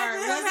car.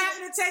 Imagine him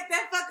having to take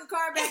that fucking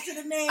car back to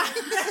the man.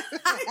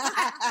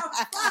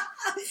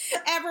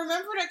 And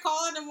remember the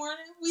call in the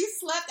morning? We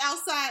slept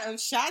outside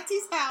of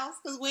Shanti's house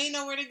because we didn't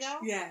know where to go.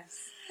 Yes.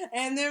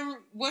 And then,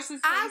 what's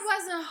his face? I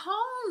wasn't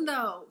home,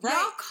 though. Right.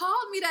 Y'all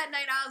called me that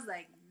night. I was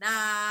like, nah,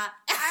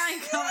 I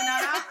ain't coming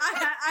out.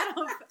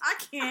 I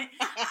can't.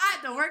 I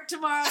had to work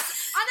tomorrow.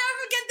 I'll never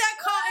forget that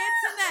call,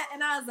 Internet.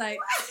 And I was like,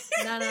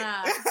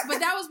 nah. But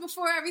that was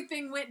before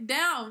everything went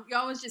down.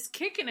 Y'all was just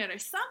kicking it or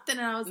something.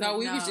 And I was like,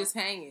 we was just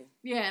hanging.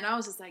 Yeah, and I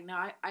was just like, no,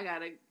 I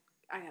gotta do.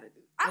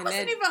 I and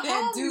wasn't even home.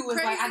 That dude was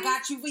crazy. like, I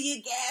got you for your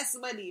gas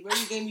money.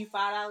 Remember, you gave me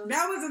 $5.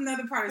 That was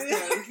another part of the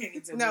story. We can't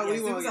get to it. No, we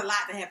won't. There was a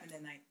lot that happened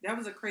that night. That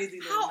was a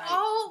crazy little night.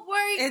 How old were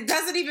you? It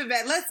doesn't even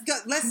matter. Let's go.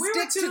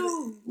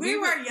 We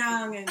were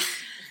young and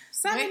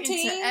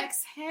 17 to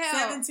exhale.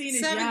 17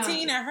 is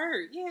 17 young. or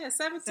her. Yeah,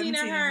 17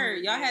 or her.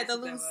 Y'all had to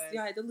lose.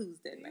 Y'all had to lose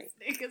that night.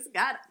 Niggas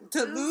got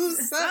to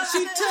lose something.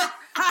 She took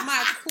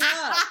my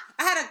club.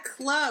 I had a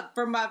club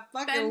for my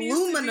fucking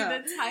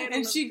Lumina,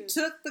 and she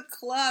took the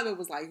club. It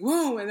was like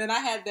woo, and then I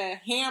had the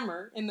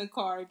hammer in the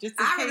car. Just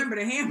in case. Remember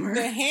the hammer.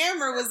 The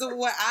hammer was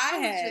what I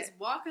had. Just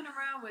walking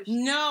around with.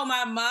 No,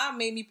 my mom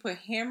made me put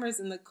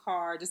hammers in the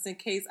car just in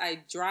case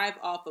I drive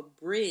off a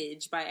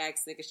bridge by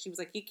accident. Because she was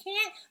like, you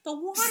can't. The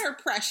water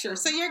pressure.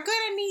 So you're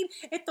gonna need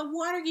if the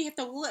water you have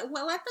to let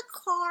the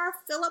car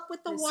fill up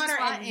with the water,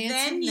 and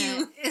then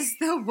you is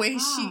the way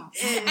she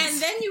is,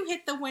 and then you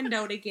hit the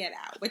window to get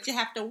out, but you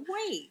have to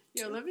wait.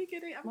 Yo, let me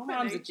get it. My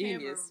mom's a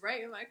genius.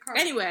 Right in my car.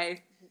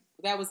 Anyway,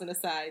 that was an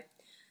aside.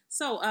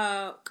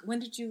 So, when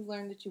did you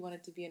learn that you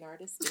wanted to be an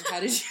artist, and how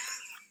did you?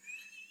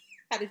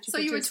 So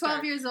you were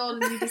 12 years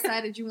old and you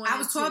decided you wanted to. I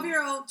was 12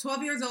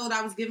 years old.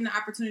 I was given the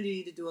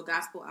opportunity to do a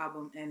gospel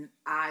album, and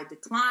I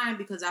declined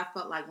because I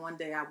felt like one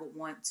day I would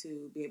want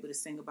to be able to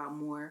sing about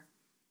more.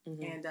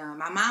 Mm-hmm. And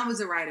my mom was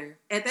a writer.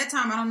 At that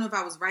time, I don't know if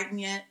I was writing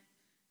yet.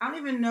 I don't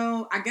even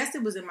know. I guess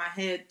it was in my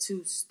head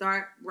to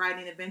start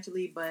writing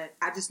eventually, but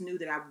I just knew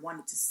that I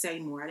wanted to say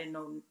more. I didn't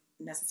know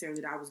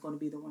necessarily that I was going to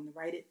be the one to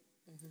write it,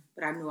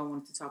 but I knew I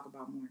wanted to talk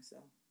about more,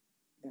 so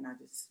then I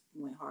just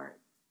went hard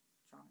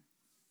trying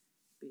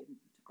to be an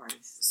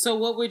artist. So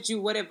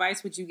what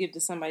advice would you give to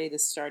somebody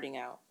that's starting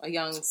out, a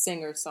young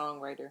singer,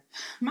 songwriter?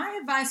 My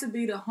advice would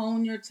be to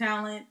hone your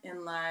talent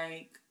and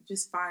like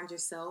just find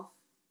yourself.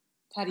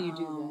 How do you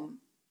do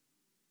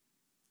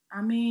that?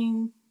 I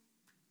mean,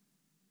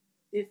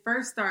 it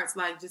first starts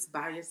like just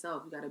by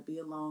yourself. You got to be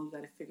alone. You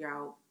got to figure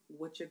out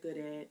what you're good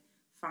at,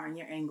 find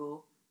your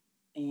angle,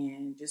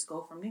 and just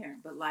go from there.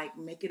 But like,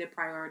 make it a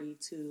priority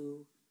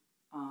to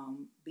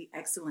be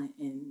excellent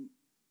in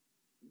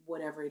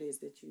whatever it is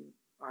that you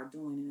are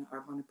doing and are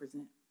going to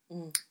present.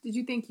 Did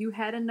you think you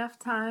had enough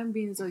time,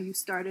 being as though you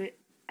started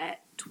at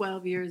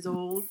 12 years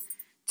old,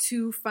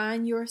 to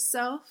find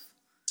yourself?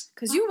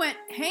 Because you went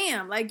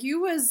ham. Like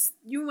you were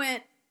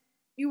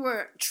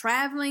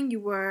traveling. You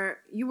were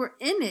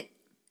in it.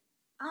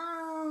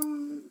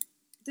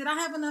 Did I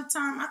have enough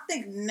time? I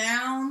think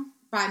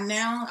by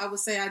now, I would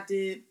say I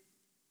did.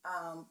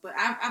 But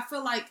I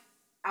feel like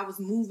I was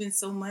moving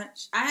so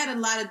much. I had a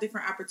lot of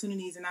different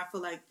opportunities, and I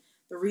feel like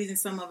the reason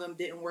some of them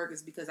didn't work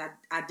is because I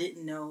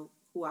didn't know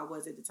who I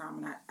was at the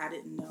time, and I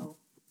didn't know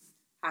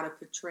how to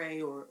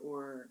portray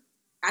or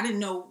I didn't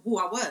know who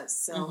I was.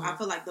 So I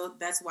feel like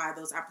that's why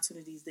those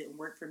opportunities didn't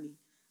work for me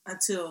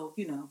until,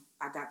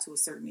 I got to a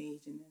certain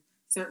age and a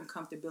certain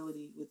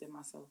comfortability within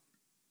myself.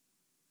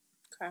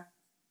 Okay.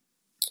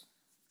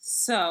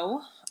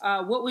 So,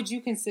 what would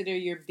you consider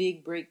your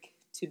big break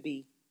to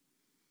be?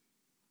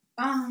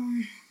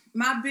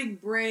 My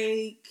big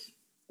break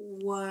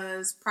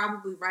was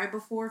probably right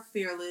before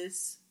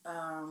Fearless.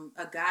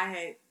 A guy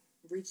had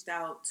reached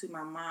out to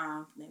my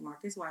mom named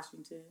Marcus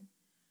Washington,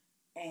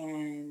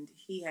 and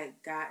he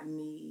had gotten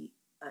me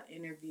an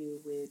interview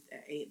with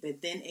the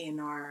then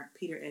A&R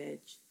Peter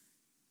Edge,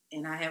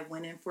 and I had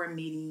went in for a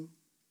meeting,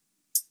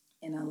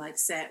 and I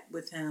sat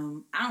with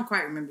him. I don't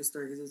quite remember the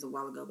story because it was a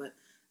while ago, but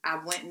I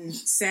went and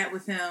sat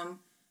with him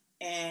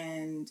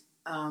and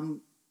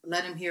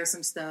let him hear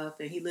some stuff,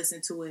 and he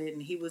listened to it, and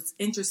he was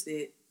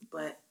interested,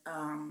 but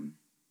I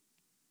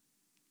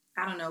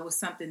don't know, it was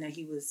something that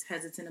he was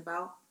hesitant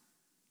about.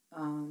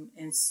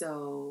 And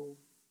so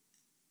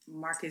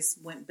Marcus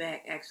went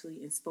back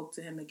actually and spoke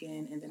to him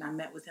again, and then I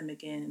met with him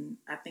again.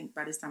 I think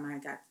by this time I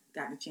had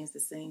gotten a chance to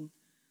sing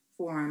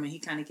for him, and he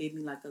kind of gave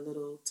me a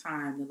little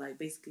time to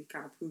basically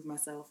kind of prove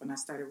myself, and I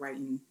started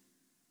writing.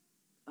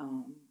 I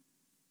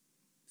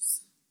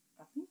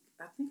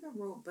think I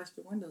wrote Bust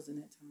Your Windows in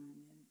that time,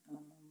 and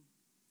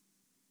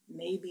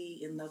maybe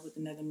In Love with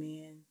Another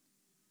Man.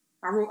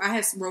 I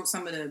wrote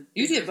some of the.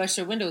 You did Bust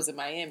Your Windows in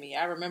Miami.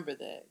 I remember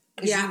that.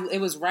 Yeah, it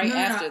was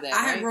after that.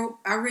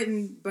 I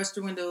written Bust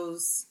Your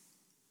Windows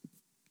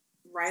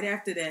right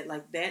after that,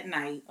 that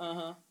night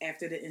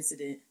after the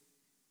incident,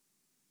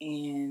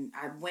 and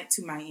I went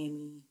to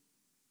Miami.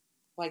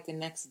 The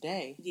next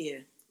day. Yeah,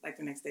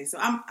 the next day. So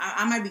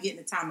I might be getting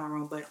the timeline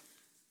wrong, but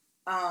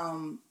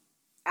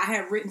I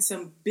had written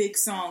some big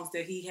songs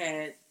that he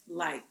had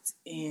liked,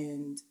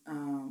 and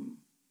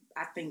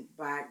I think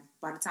by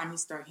the time he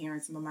started hearing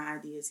some of my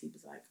ideas, he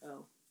was like,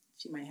 "Oh,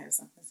 she might have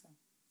something." So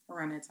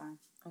around that time.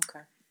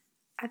 Okay.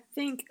 I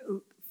think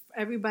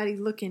everybody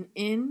looking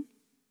in,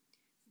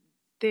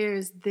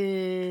 there's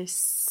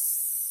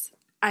this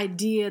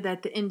idea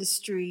that the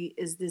industry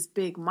is this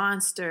big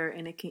monster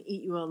and it can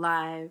eat you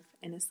alive,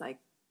 and it's like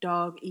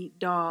dog eat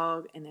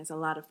dog, and there's a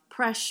lot of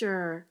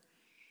pressure.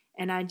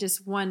 And I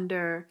just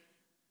wonder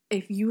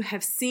if you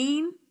have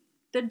seen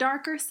the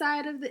darker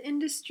side of the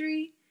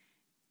industry,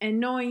 and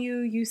knowing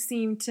you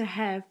seem to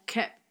have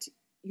kept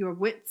your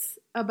wits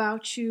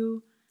about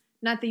you.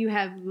 Not that you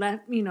have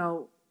left,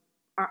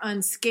 are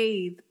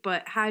unscathed,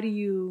 but how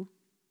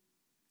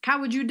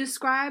would you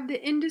describe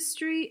the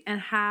industry,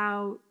 and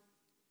how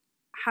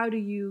do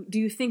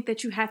you think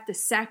that you have to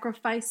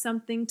sacrifice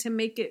something to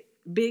make it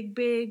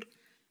big,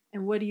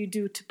 and what do you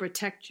do to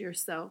protect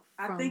yourself?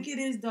 I think it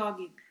is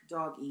dog eat.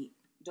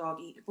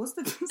 What's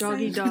the dog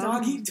eat dog?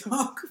 Dog eat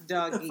dog.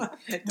 Dog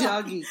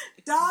eat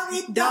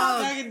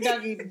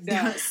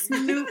dog.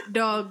 Snoop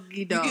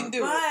doggy dog. You can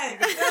do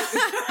it.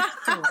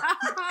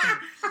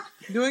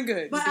 Doing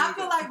good. But I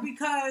feel like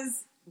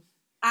because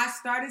I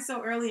started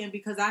so early, and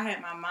because I had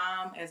my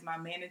mom as my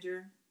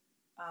manager,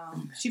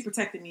 she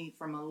protected me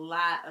from a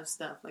lot of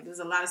stuff. There's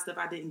a lot of stuff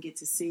I didn't get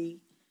to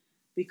see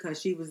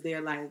because she was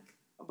there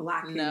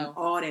blocking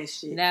all that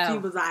shit. No. She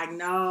was like,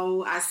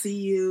 "No, I see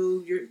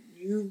you.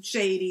 You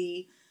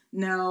shady.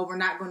 No, we're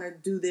not going to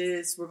do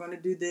this. We're going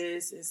to do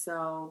this." And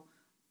so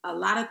a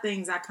lot of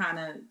things I kind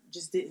of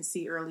just didn't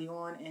see early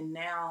on. And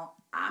now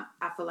I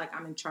feel like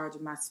I'm in charge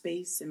of my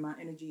space and my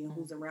energy and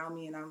who's around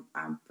me. And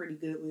I'm pretty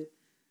good with,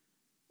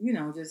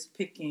 just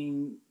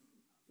picking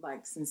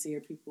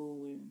sincere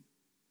people and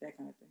that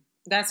kind of thing.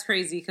 That's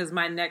crazy, because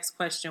my next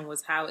question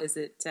was, how is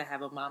it to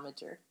have a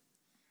momager?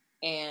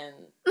 And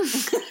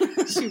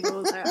she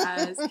rolls her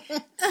eyes.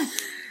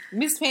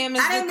 Miss Pam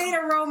is. I didn't mean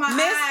to roll my eyes.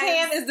 Miss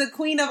Pam is the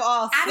queen of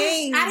all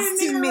things. I didn't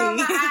mean to roll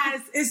my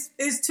eyes.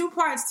 It's two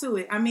parts to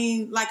it. I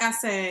mean, like I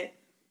said,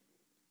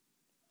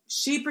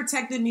 she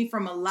protected me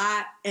from a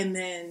lot, and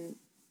then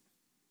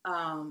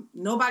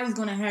nobody's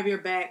going to have your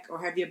back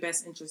or have your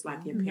best interest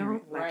like your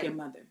parent, like your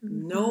mother.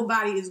 Mm-hmm.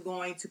 Nobody is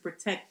going to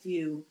protect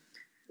you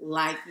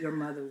like your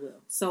mother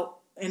will. So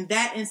in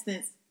that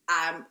instance,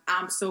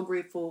 I'm so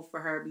grateful for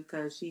her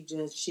because she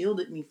just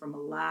shielded me from a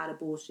lot of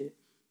bullshit.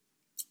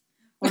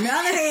 On the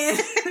other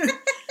hand,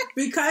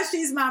 because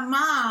she's my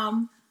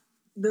mom,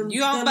 you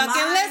don't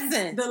fucking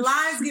listen. The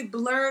lines get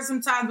blurred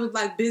sometimes with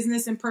like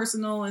business and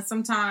personal, and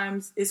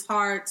sometimes it's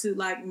hard to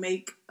like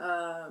make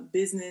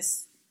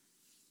business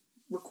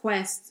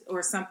request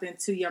or something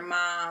to your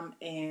mom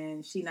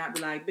and she not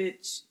be like,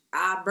 bitch,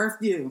 I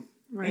birthed you.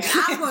 Right.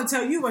 And I'm going to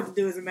tell you what to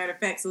do as a matter of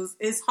fact. So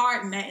it's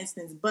hard in that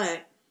instance,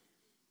 but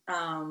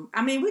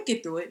I mean, we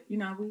get through it. You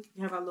know, we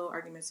have our little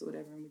arguments or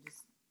whatever and we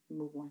just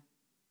move on.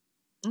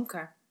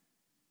 Okay.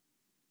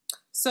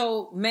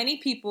 So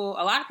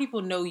a lot of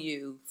people know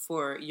you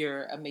for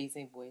your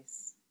amazing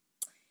voice.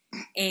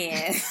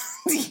 And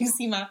you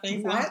see my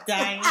face? What? I'm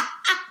dying.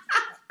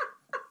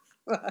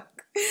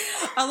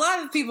 A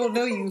lot of people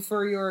know you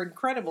for your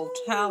incredible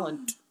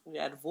talent,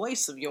 that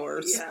voice of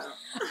yours.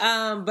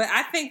 Yeah. But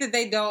I think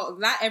that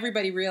not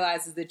everybody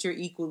realizes that you're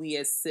equally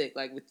as sick,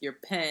 like with your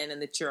pen,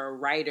 and that you're a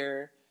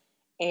writer,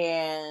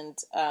 and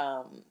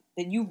that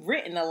you've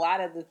written a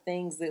lot of the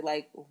things that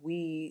like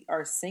we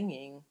are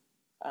singing,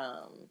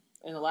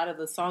 and a lot of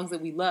the songs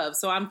that we love.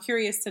 So I'm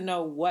curious to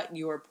know what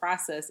your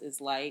process is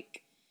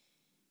like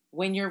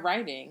when you're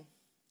writing.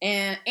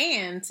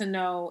 And to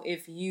know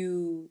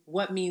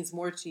what means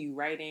more to you,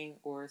 writing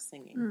or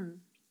singing.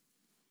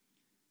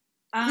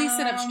 Please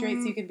sit up straight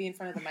so you can be in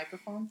front of the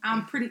microphone.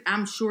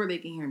 I'm sure they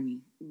can hear me,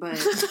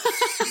 but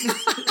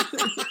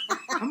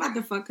I'm about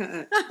to fuck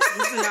her up.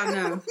 Just so y'all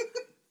know.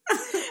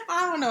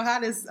 I don't know how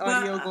this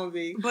audio gonna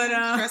be. But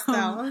I'm stressed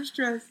out. I'm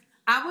stressed.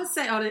 I would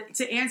say,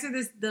 to answer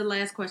the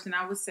last question,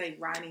 I would say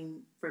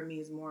writing for me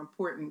is more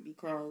important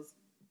because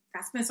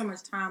I spend so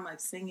much time like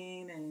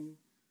singing, and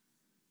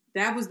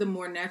that was the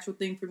more natural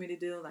thing for me to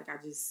do. Like I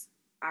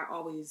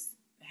always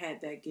had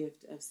that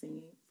gift of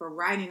singing. For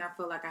writing, I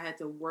feel like I had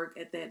to work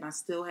at that, and I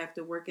still have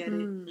to work at it.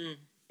 Mm.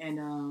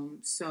 And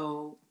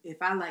so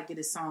if I like get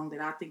a song that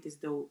I think is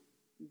dope,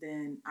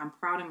 then I'm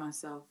proud of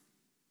myself,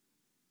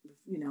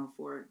 you know,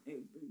 for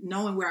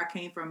knowing where I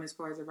came from as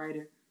far as a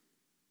writer.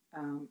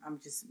 I'm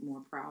just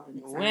more proud.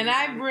 When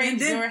I braid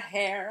your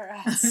hair,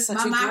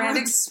 such a grand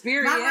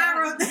experience. My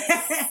mom wrote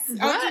that.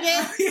 Oh, you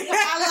did? Yeah.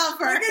 I love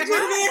her. Look at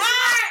you,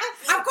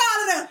 I'm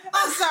calling her.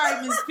 I'm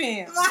sorry, Miss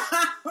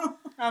Pam.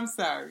 I'm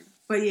sorry.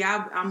 But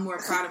yeah, I'm more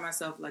proud of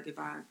myself. Like if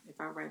I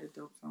write a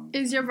dope song.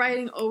 Is your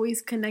writing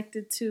always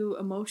connected to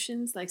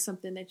emotions, like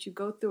something that you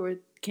go through, or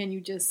can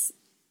you just,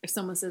 if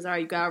someone says, "All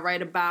right, you gotta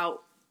write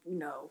about," you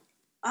know?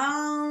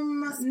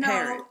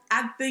 No,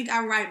 I think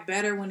I write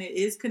better when it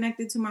is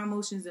connected to my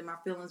emotions and my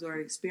feelings or an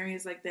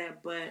experience like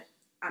that. But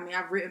I mean,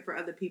 I've written for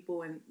other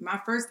people, and my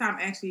first time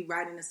actually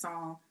writing a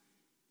song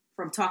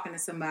from talking to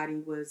somebody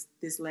was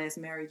this last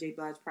Mary J.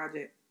 Blige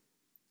project.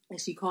 And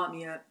she called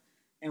me up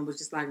and was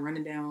just like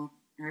running down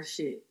her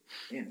shit.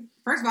 And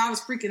first of all, I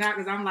was freaking out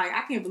because I'm like,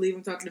 I can't believe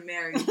I'm talking to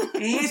Mary.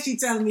 And she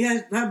telling me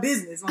her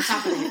business on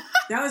top of that.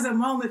 That was a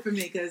moment for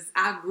me because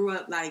I grew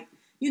up like,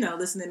 you know,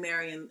 listening to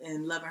Mary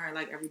and loving her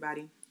like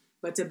everybody.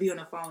 But to be on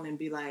the phone and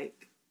be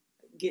like,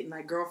 getting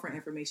like girlfriend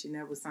information,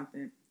 that was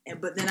something.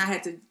 But then I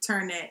had to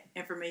turn that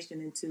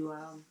information into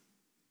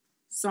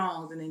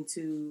songs and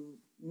into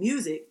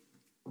music.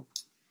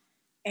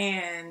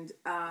 And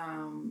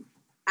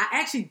I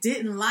actually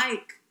didn't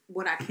like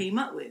what I came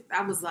up with.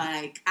 I was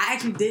like, I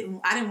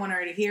didn't want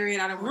her to hear it.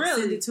 I didn't want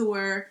to send it to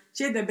her.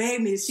 She had to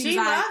beg me. She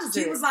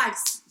was like,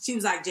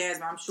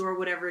 Jazmine, I'm sure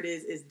whatever it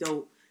is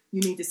dope. You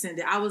need to send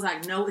it. I was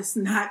like, no, it's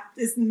not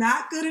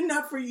good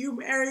enough for you,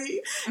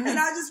 Mary. And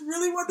I just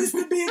really want this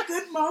to be a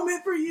good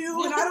moment for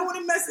you. And I don't want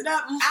to mess it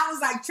up. I was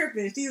like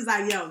tripping. She was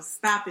like, yo,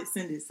 stop it,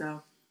 send it.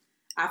 So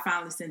I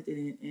finally sent it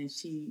in, and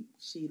she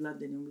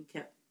loved it. And we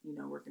kept, you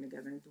know, working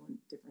together and doing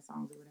different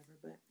songs or whatever.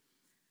 But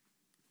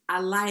I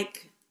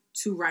like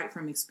to write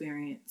from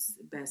experience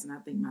best. And I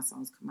think my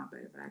songs come out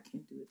better, but I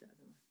can't do it the other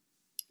way.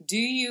 Do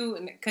you,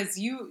 because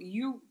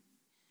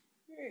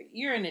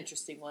you're an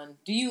interesting one.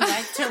 Do you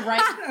like to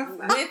write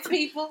with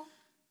people?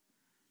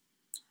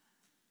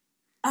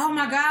 Oh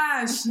my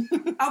gosh.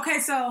 Okay,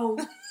 so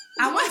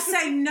I would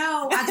say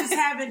no. I just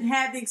haven't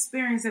had the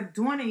experience of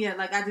doing it yet.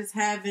 Like I just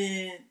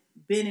haven't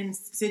been in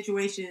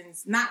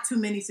situations, not too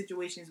many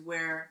situations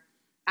where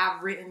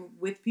I've written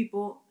with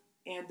people.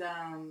 And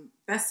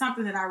that's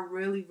something that I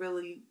really,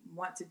 really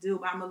want to do.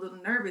 But I'm a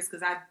little nervous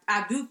because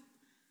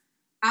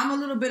I'm a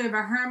little bit of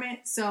a hermit,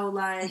 so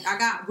like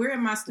we're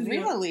in my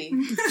studio. Really?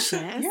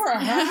 You're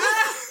a hermit?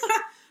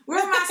 We're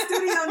in my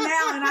studio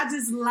now, and I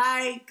just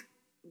like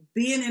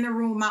being in a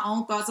room with my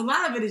own thoughts. A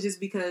lot of it is just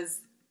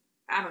because,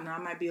 I don't know, I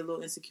might be a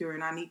little insecure,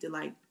 and I need to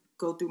like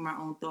go through my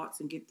own thoughts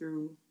and go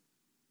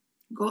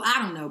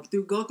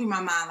through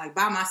my mind like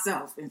by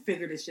myself and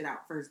figure this shit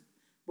out first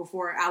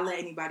before I let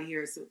anybody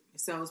hear it.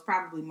 So it's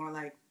probably more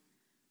like,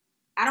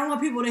 I don't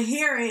want people to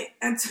hear it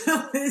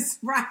until it's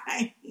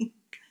right.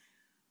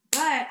 But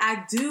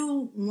I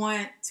do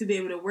want to be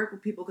able to work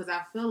with people because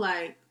I feel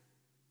like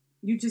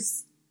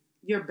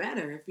you're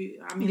better.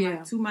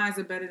 Like 2 minds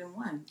are better than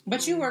one.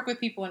 But you work with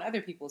people in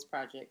other people's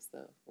projects,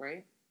 though,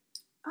 right?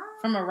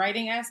 From a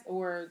writing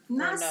or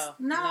no?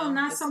 No,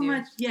 not so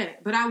much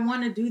yet. But I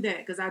want to do that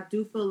because I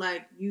do feel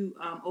like you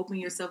open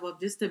yourself up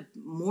just to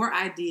more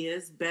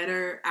ideas,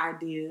 better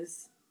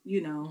ideas,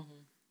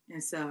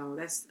 And so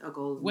that's a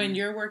goal. When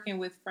you're working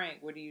with Frank,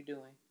 what are you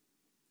doing?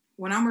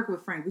 When I'm working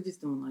with Frank, we're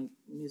just doing like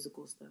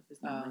musical stuff.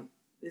 It's not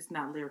it's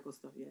not lyrical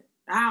stuff yet.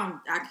 I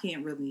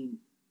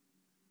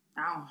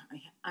don't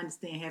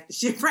understand half the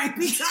shit Frank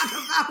be talking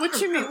about.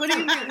 What you mean? What do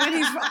you mean? When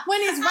he's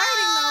writing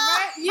though,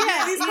 right?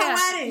 Yeah, he's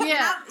poetic.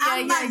 Yeah,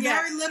 I'm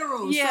very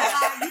literal. Yeah.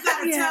 So you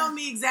got to tell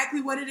me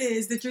exactly what it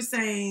is that you're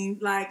saying,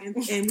 like, and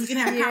we can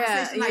have a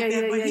conversation like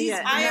that. But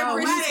I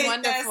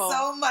appreciate that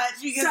so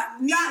much because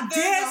not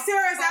dead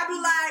serious. I'd be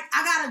like,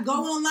 I gotta go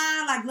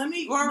online, like, let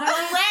me or rap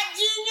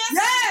genius.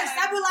 Yes,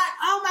 I'd be like,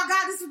 oh my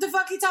god, this is what the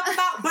fuck he talking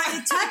about. But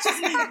it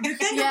touches me. The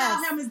thing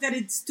about him is that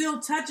it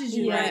still touches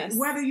you, right?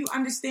 Whether you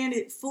understand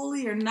it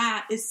fully or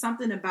not, it's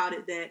something about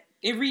it that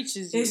it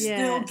reaches you. It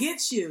still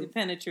gets you. It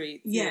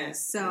penetrates.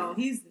 Yes. So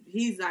he's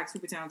like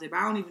super talented. But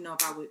I don't even know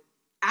if I would.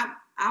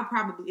 I'll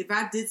probably, if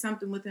I did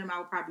something with him, I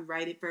would probably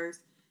write it first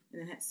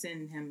and then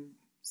send him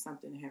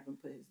something and have him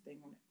put his thing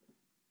on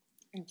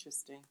it.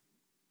 Interesting.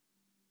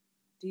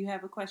 Do you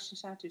have a question,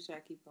 Shanti, or should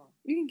I keep going?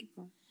 You can keep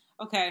going.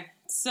 Okay.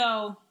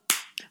 So.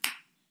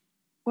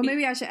 Well,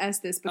 maybe I should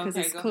ask this because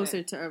it's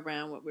closer to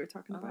around what we're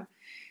talking about.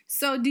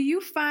 So, do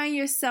you find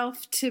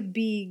yourself to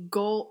be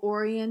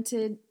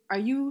goal-oriented? Are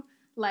you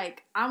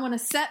like, I want to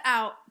set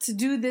out to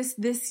do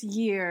this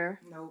year?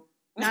 Nope.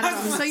 Not at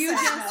all. So you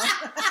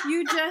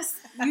just.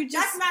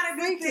 That's not a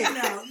good thing,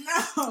 though.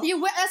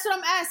 No. That's what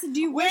I'm asking.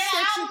 Do you wish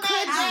that you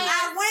could be?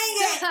 I wing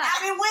it.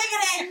 I've been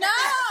winging it. No,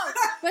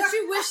 but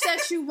you wish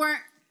that you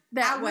weren't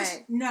that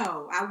way.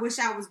 I wish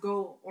I was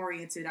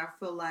goal-oriented. I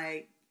feel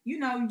like, you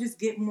just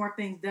get more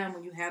things done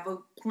when you have a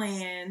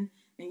plan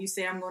and you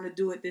say, I'm going to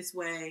do it this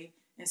way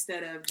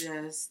instead of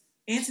just,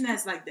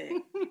 Antoinette's like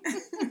that.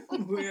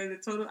 We're the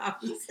total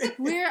opposite.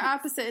 We're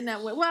opposite in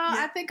that way. Well,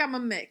 I think I'm a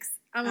mix.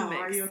 I'm a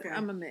mix. Are you okay?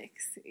 I'm a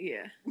mix,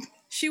 yeah.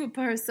 She would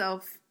put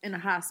herself in a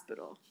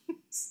hospital.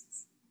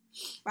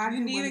 You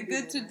need a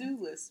good to-do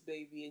list,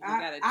 baby. And you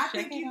gotta check I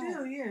think you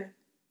do,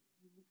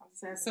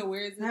 yeah. So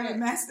where is it at?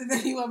 Master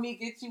that. You want me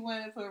to get you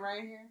one and put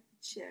right here?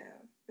 Yeah.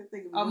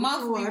 A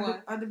monthly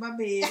one. Under my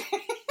bed.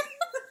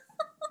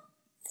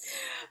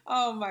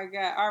 Oh my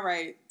God. All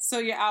right. So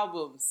your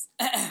albums.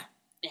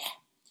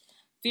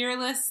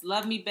 Fearless,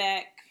 Love Me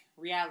Back,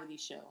 Reality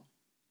Show.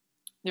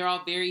 They're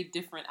all very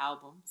different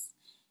albums.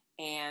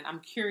 And I'm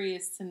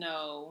curious to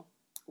know,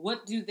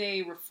 what do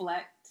they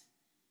reflect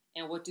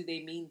and what do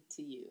they mean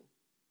to you?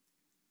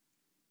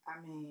 I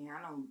mean,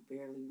 I don't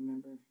barely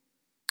remember.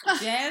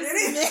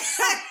 Jazmine,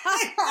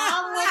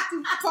 I want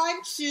to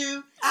punch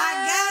you. I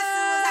guess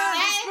it was how I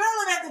was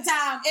feeling at the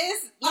time.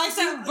 It's like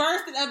you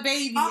birthed a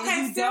baby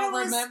and you don't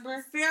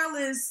remember.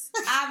 Fearless,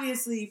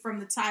 obviously from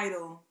the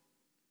title.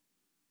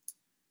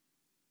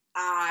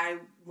 I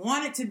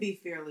wanted to be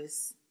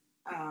fearless.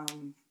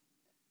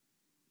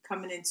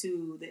 Coming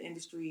into the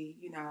industry,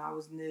 I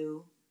was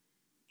new,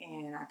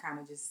 and I kind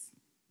of just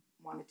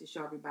wanted to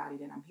show everybody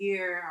that I'm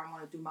here. I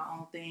want to do my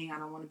own thing. I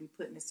don't want to be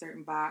put in a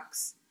certain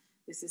box.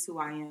 This is who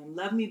I am.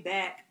 Love Me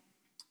Back.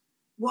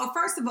 Well,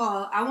 first of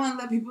all, I want to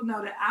let people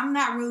know that I'm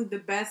not really the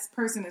best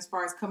person as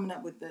far as coming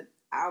up with the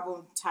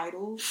album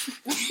titles.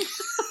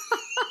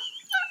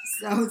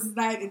 So it's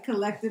like a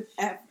collective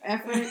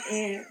effort,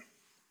 and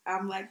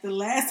I'm like the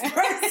last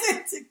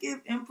person to give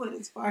input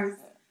as far as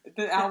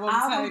the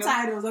album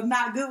titles. I'm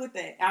not good with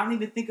that. I don't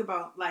even think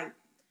about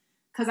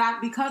because I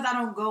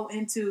don't go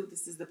into,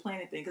 this is the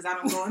planet thing, because I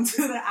don't go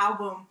into the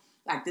album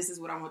like, this is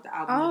what I want the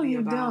album to be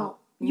about. Don't.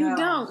 You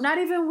don't. Not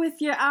even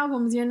with your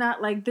albums. You're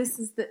not like, this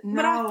is the...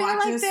 No,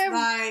 but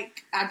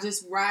I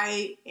just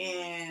write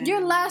and...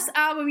 Your last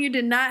album, you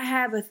did not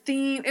have a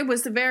theme. It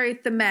was very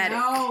thematic.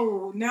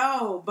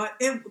 No. But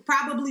it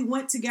probably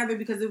went together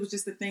because it was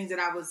just the things that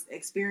I was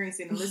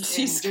experiencing and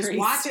listening and just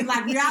watching.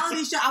 Like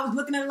reality show. I was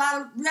looking at a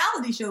lot of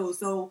reality shows.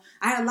 So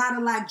I had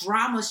a lot of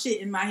drama shit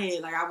in my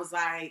head. Like I was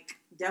like,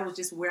 that was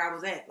just where I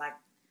was at. Like,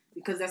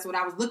 because that's what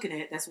I was looking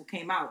at. That's what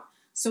came out.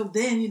 So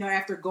then,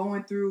 after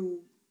going through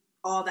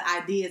all the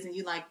ideas and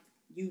you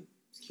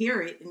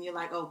hear it and you're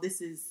like, oh,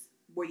 this is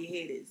where your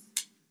head is,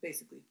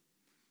 basically.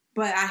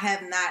 But I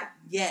have not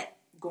yet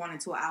gone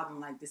into an album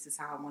like, this is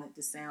how I want it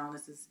to sound.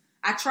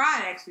 I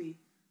tried actually,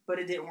 but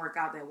it didn't work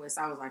out that way.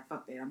 So I was like,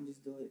 fuck that. I'm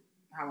just do it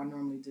how I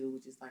normally do,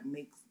 which is like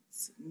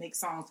make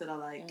songs that I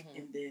like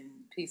and then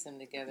piece them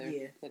together.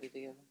 Yeah. Put it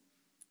together.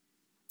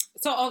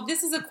 So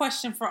this is a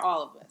question for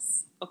all of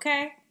us.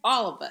 Okay?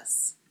 All of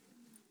us.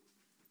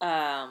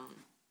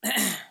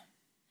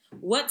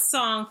 What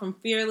song from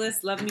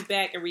Fearless, Love Me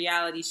Back, and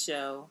Reality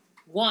Show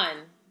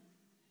 1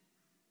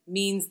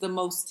 means the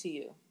most to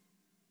you?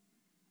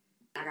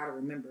 I gotta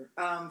remember.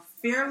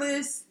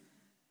 Fearless,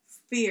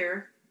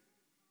 Fear.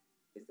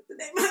 Is that the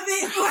name of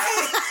it?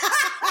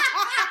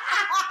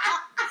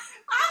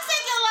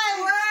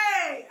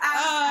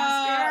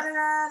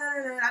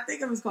 I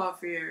think it was called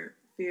Fears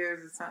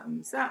or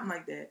something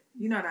like that.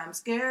 You know that I'm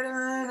scared.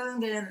 I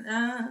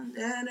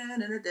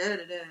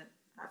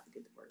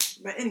forget the words,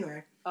 but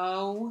anyway.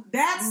 Oh,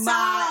 that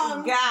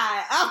song! My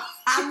God,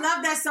 I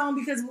love that song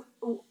because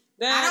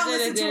I don't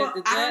listen to it.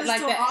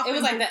 It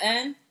was like the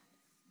end.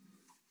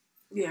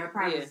 Yeah,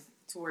 probably was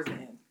towards the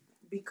end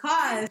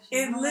because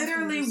it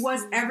literally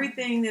was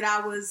everything that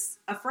I was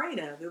afraid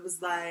of. It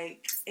was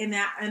like, and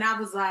I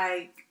was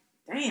like,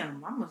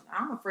 damn,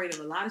 I'm afraid of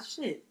a lot of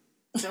shit.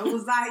 So it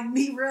was like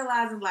me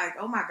realizing, like,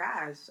 oh my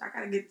gosh, I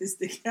gotta get this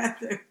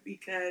together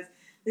because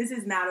this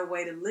is not a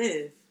way to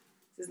live.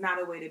 This is not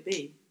a way to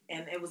be.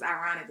 And it was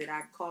ironic that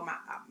I called my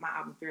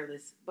album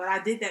Fearless, but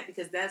I did that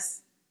because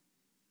that's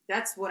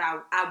what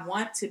I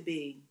want to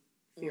be,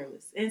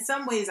 fearless. In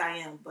some ways I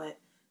am, but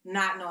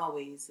not in all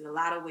ways. In a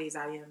lot of ways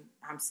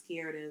I'm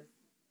scared of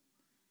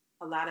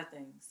a lot of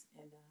things,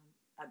 and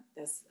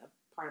that's a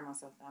part of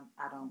myself that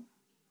I don't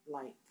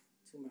like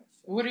too much.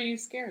 So. What are you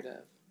scared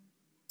of?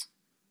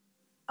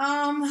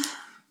 I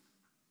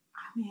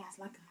mean,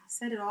 I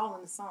said it all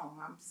in the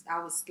song.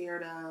 I was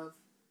scared of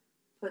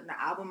putting the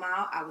album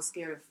out. I was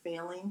scared of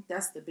failing.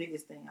 That's the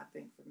biggest thing, I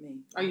think, for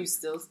me. Are you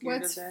still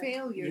scared of that? What's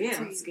failure? Yeah,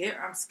 I'm scared.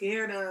 I'm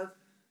scared of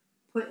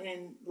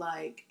putting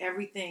like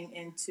everything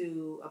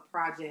into a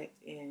project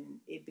and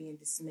it being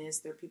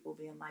dismissed or people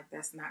being like,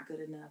 that's not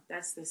good enough.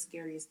 That's the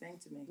scariest thing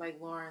to me. Like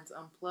Lauren's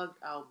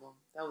Unplugged album.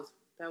 That was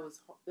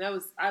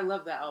I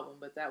love that album,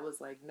 but that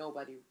was like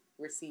nobody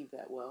received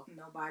that well.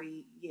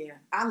 Nobody, yeah.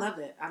 I love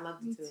it. I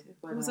loved it too.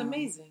 But, it was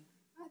amazing.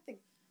 I think.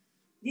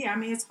 Yeah, I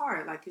mean, it's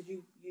hard, like, because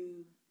you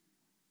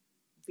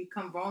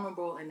become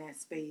vulnerable in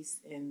that space,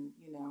 and,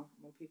 you know,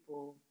 when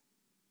people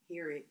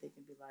hear it, they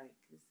can be like,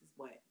 this is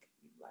whack.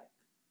 You like,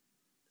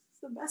 this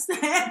is the best I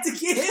had to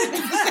give.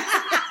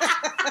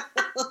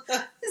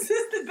 This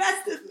is the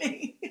best of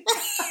me.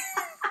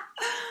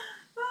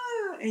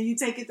 And you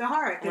take it to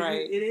heart.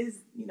 Right. It is,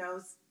 you know,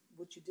 it's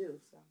what you do,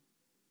 so.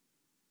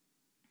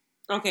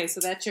 Okay, so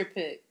that's your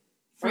pick.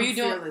 From Are you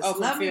doing Fearless.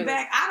 Love Me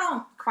Back? I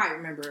don't quite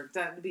remember,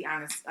 to be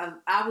honest.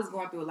 I was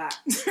going through a lot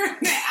during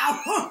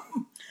that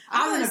album.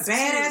 I was in a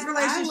badass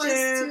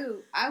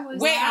relationship. I was.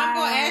 Wait, I'm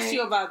going to ask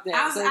you about that.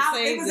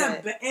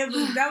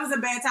 That was a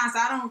bad time, so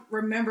I don't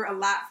remember a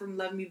lot from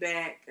Love Me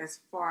Back as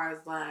far as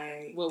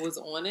like what was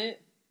on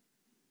it.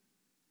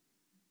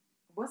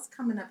 What's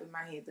coming up in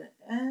my head?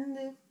 And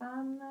if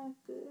I'm not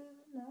good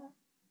enough.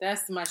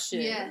 That's my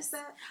shit. Yes.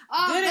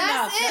 Oh, good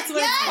enough. That's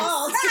what it's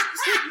called.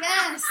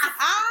 Yes.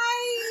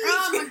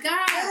 Oh my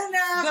God. Good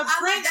enough. The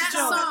Prince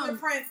song.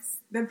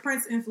 The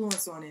Prince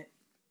influence on it.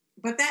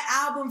 But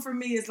that album for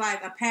me is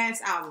like a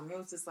past album. It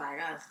was just like,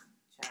 ugh,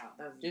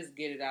 child. Just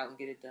get it out and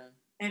get it done.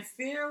 And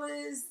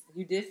Fearless.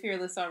 You did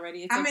Fearless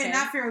already. It's mean,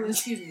 not Fearless.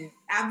 Excuse me.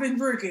 I've been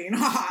drinking.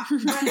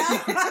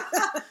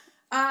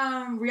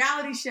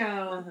 Reality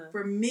show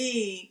for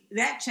me,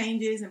 that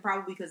changes, and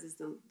probably because it's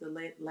the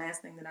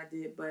last thing that I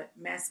did. But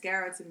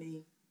Mascara to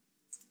me,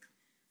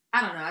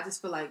 I don't know. I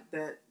just feel like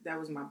that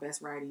was my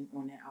best writing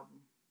on that album.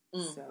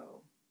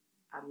 So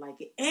I like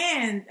it,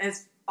 and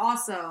as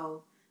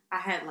also I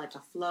had like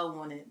a flow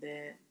on it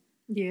that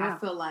I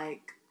feel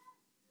like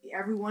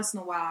every once in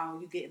a while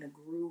you get in a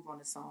groove on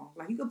a song.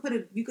 Like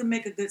you could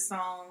make a good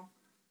song.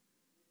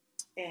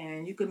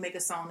 And you could make a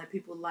song that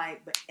people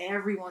like, but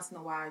every once in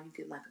a while you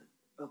get like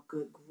a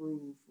good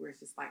groove where it's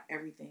just like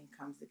everything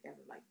comes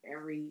together. Like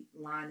every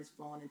line is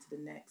flowing into the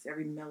next.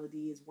 Every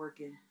melody is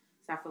working.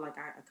 So I feel like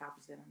I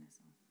accomplished that on that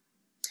song.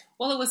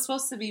 Well, it was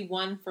supposed to be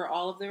one for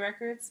all of the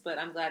records, but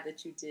I'm glad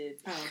that you did.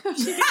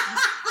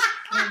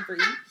 One for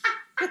each.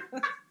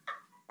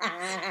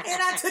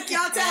 And I took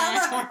y'all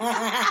time.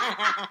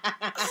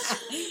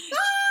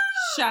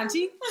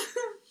 Shanti.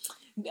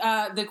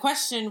 The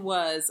question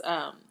was,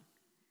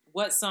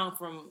 what song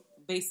from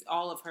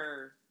all of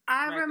her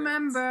I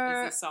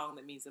remember is the song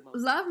that means the most?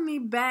 Love Me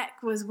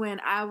Back was when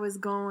I was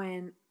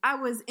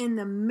in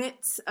the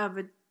midst of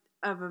a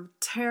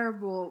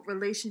terrible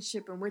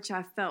relationship in which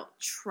I felt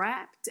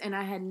trapped, and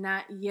I had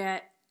not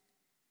yet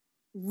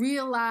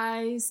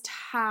realized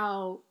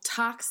how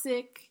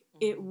toxic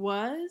it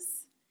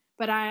was.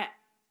 But I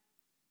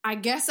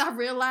guess I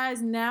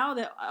realize now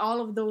that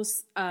all of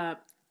those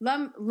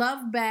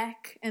Love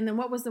Back, and then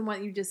what was the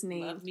one you just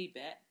named? Love Me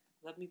Back.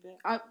 Love Me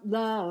Back.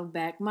 Love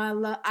Back My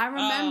Love. I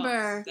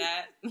remember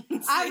that. That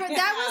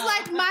was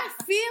like my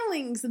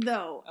feelings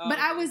though. But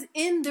I was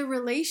in the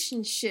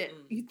relationship.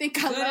 You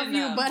think I love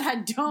you, but I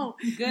don't.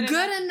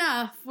 Good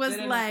enough was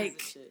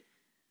like.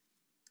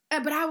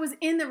 But I was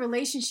in the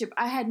relationship.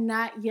 I had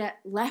not yet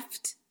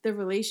left the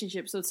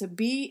relationship. So to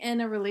be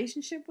in a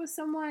relationship with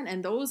someone,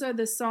 and those are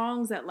the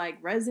songs that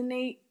like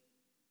resonate.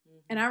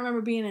 And I remember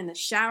being in the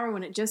shower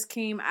when it just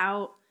came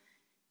out,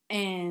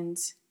 and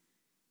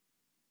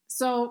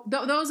so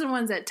those are the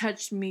ones that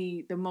touched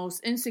me the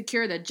most.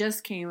 Insecure, that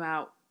just came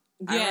out.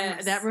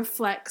 Yes. That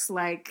reflects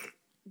like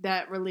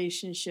that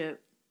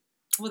relationship.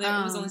 Well, there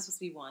was only supposed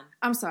to be one.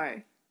 I'm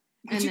sorry.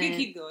 But you can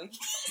keep going.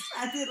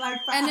 I did like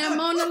 5. And then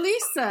Mona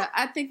Lisa.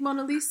 I think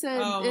Mona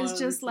Lisa is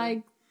just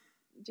like,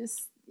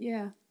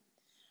 Yeah.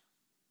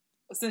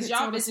 Since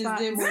y'all bitches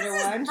did more than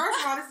one. First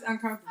of all, this is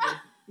uncomfortable.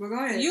 Well,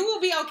 go ahead. You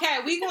will be okay.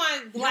 We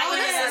going Go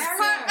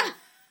ahead.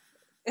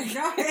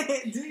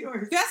 Do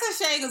yours. That's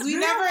a shame because we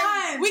can never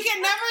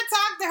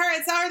talk to her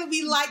and tell her that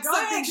we like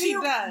something she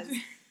does.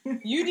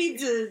 You need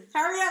to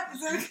hurry up.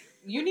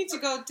 You need to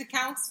go to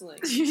counseling.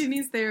 She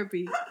needs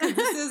therapy. This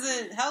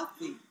isn't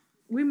healthy.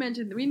 We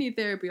mentioned we need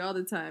therapy all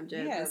the time,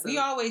 Jazmine. Yeah, so we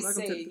always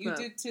say it. You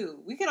do too.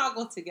 We can all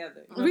go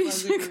together. We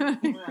should go.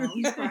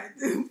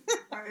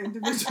 Our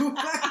individual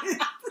life.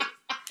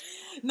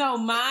 No,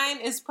 mine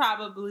is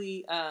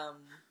probably. I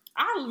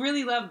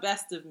really love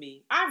Best of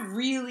Me. I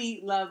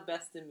really love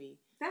Best of Me.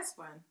 That's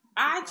fun.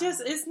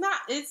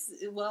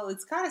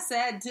 It's kind of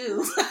sad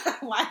too.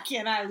 Why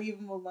can't I leave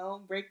him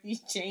alone, break these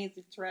chains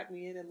and trap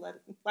me in and let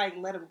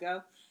him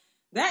go?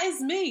 That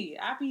is me.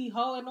 I be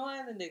holding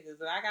on to niggas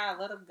and I gotta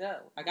let them go.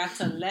 I got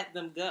to let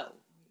them go.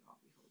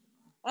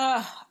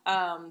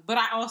 But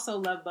I also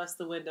love Bust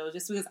the Window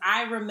just because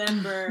I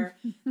remember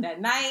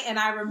that night and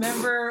I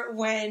remember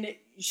when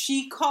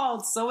she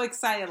called so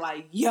excited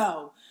like,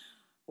 yo,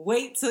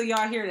 wait till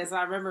y'all hear this.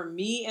 I remember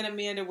me and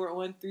Amanda were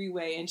on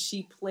three-way and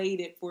she played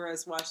it for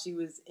us while she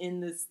was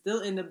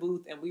still in the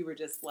booth and we were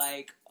just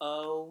like,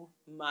 oh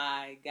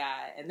my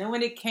God. And then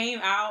when it came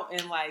out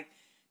and like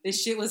this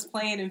shit was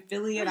playing in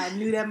Philly and I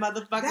knew that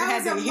motherfucker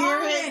had to hear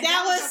it.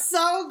 That was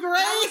so great.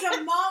 That was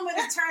a moment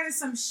of turning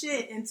some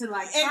shit into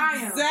like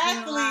triumph.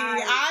 Exactly.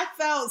 Like, I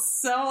felt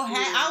so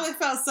happy. I always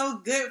felt so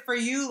good for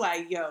you.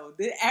 Like, yo,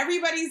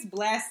 everybody's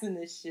blasting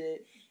this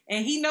shit.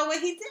 And he know what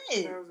he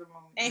did. That was a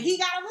moment. And he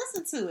got to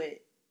listen to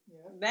it.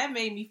 Yeah. That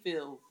made me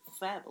feel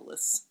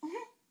fabulous.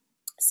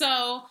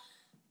 So,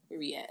 where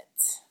we at?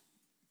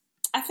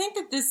 I think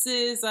that this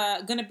is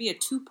going to be a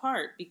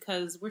two-part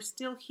because we're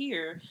still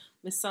here,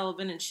 Miss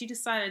Sullivan, and she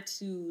decided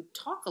to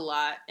talk a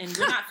lot, and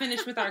we're not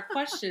finished with our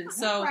questions.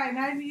 So, right,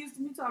 not even used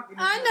to me talking.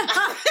 I know.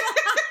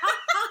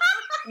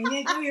 And you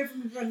ain't gonna hear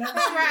from me for another.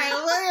 Right,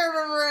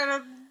 we'll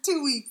hear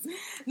 2 weeks.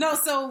 No,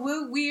 so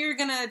we're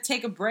going to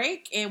take a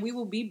break, and we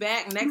will be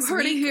back next week. You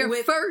heard it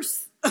here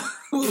first.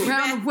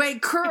 Round the way,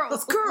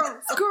 curls.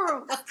 Drop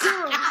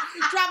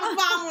a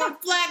bomb on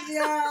flag,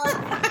 y'all.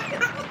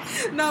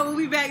 No, we'll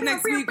be back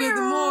next week with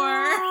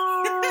more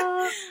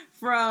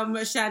from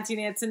Shanti and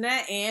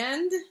Antoinette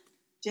and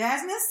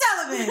Jazmine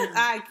Sullivan.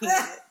 I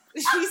can't.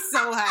 She's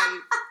so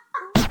hyped.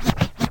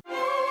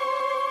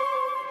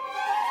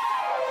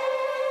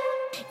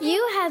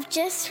 You have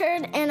just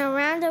heard an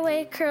Around the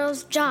Way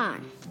Curls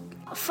John.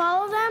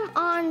 Follow them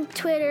on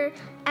Twitter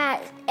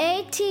at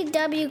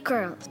ATW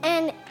Curls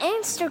and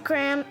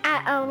Instagram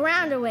at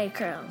Around the Way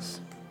Curls.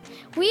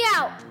 We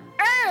out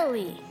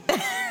early.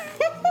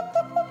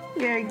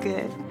 Very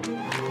good.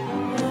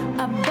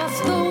 I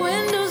bust the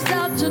window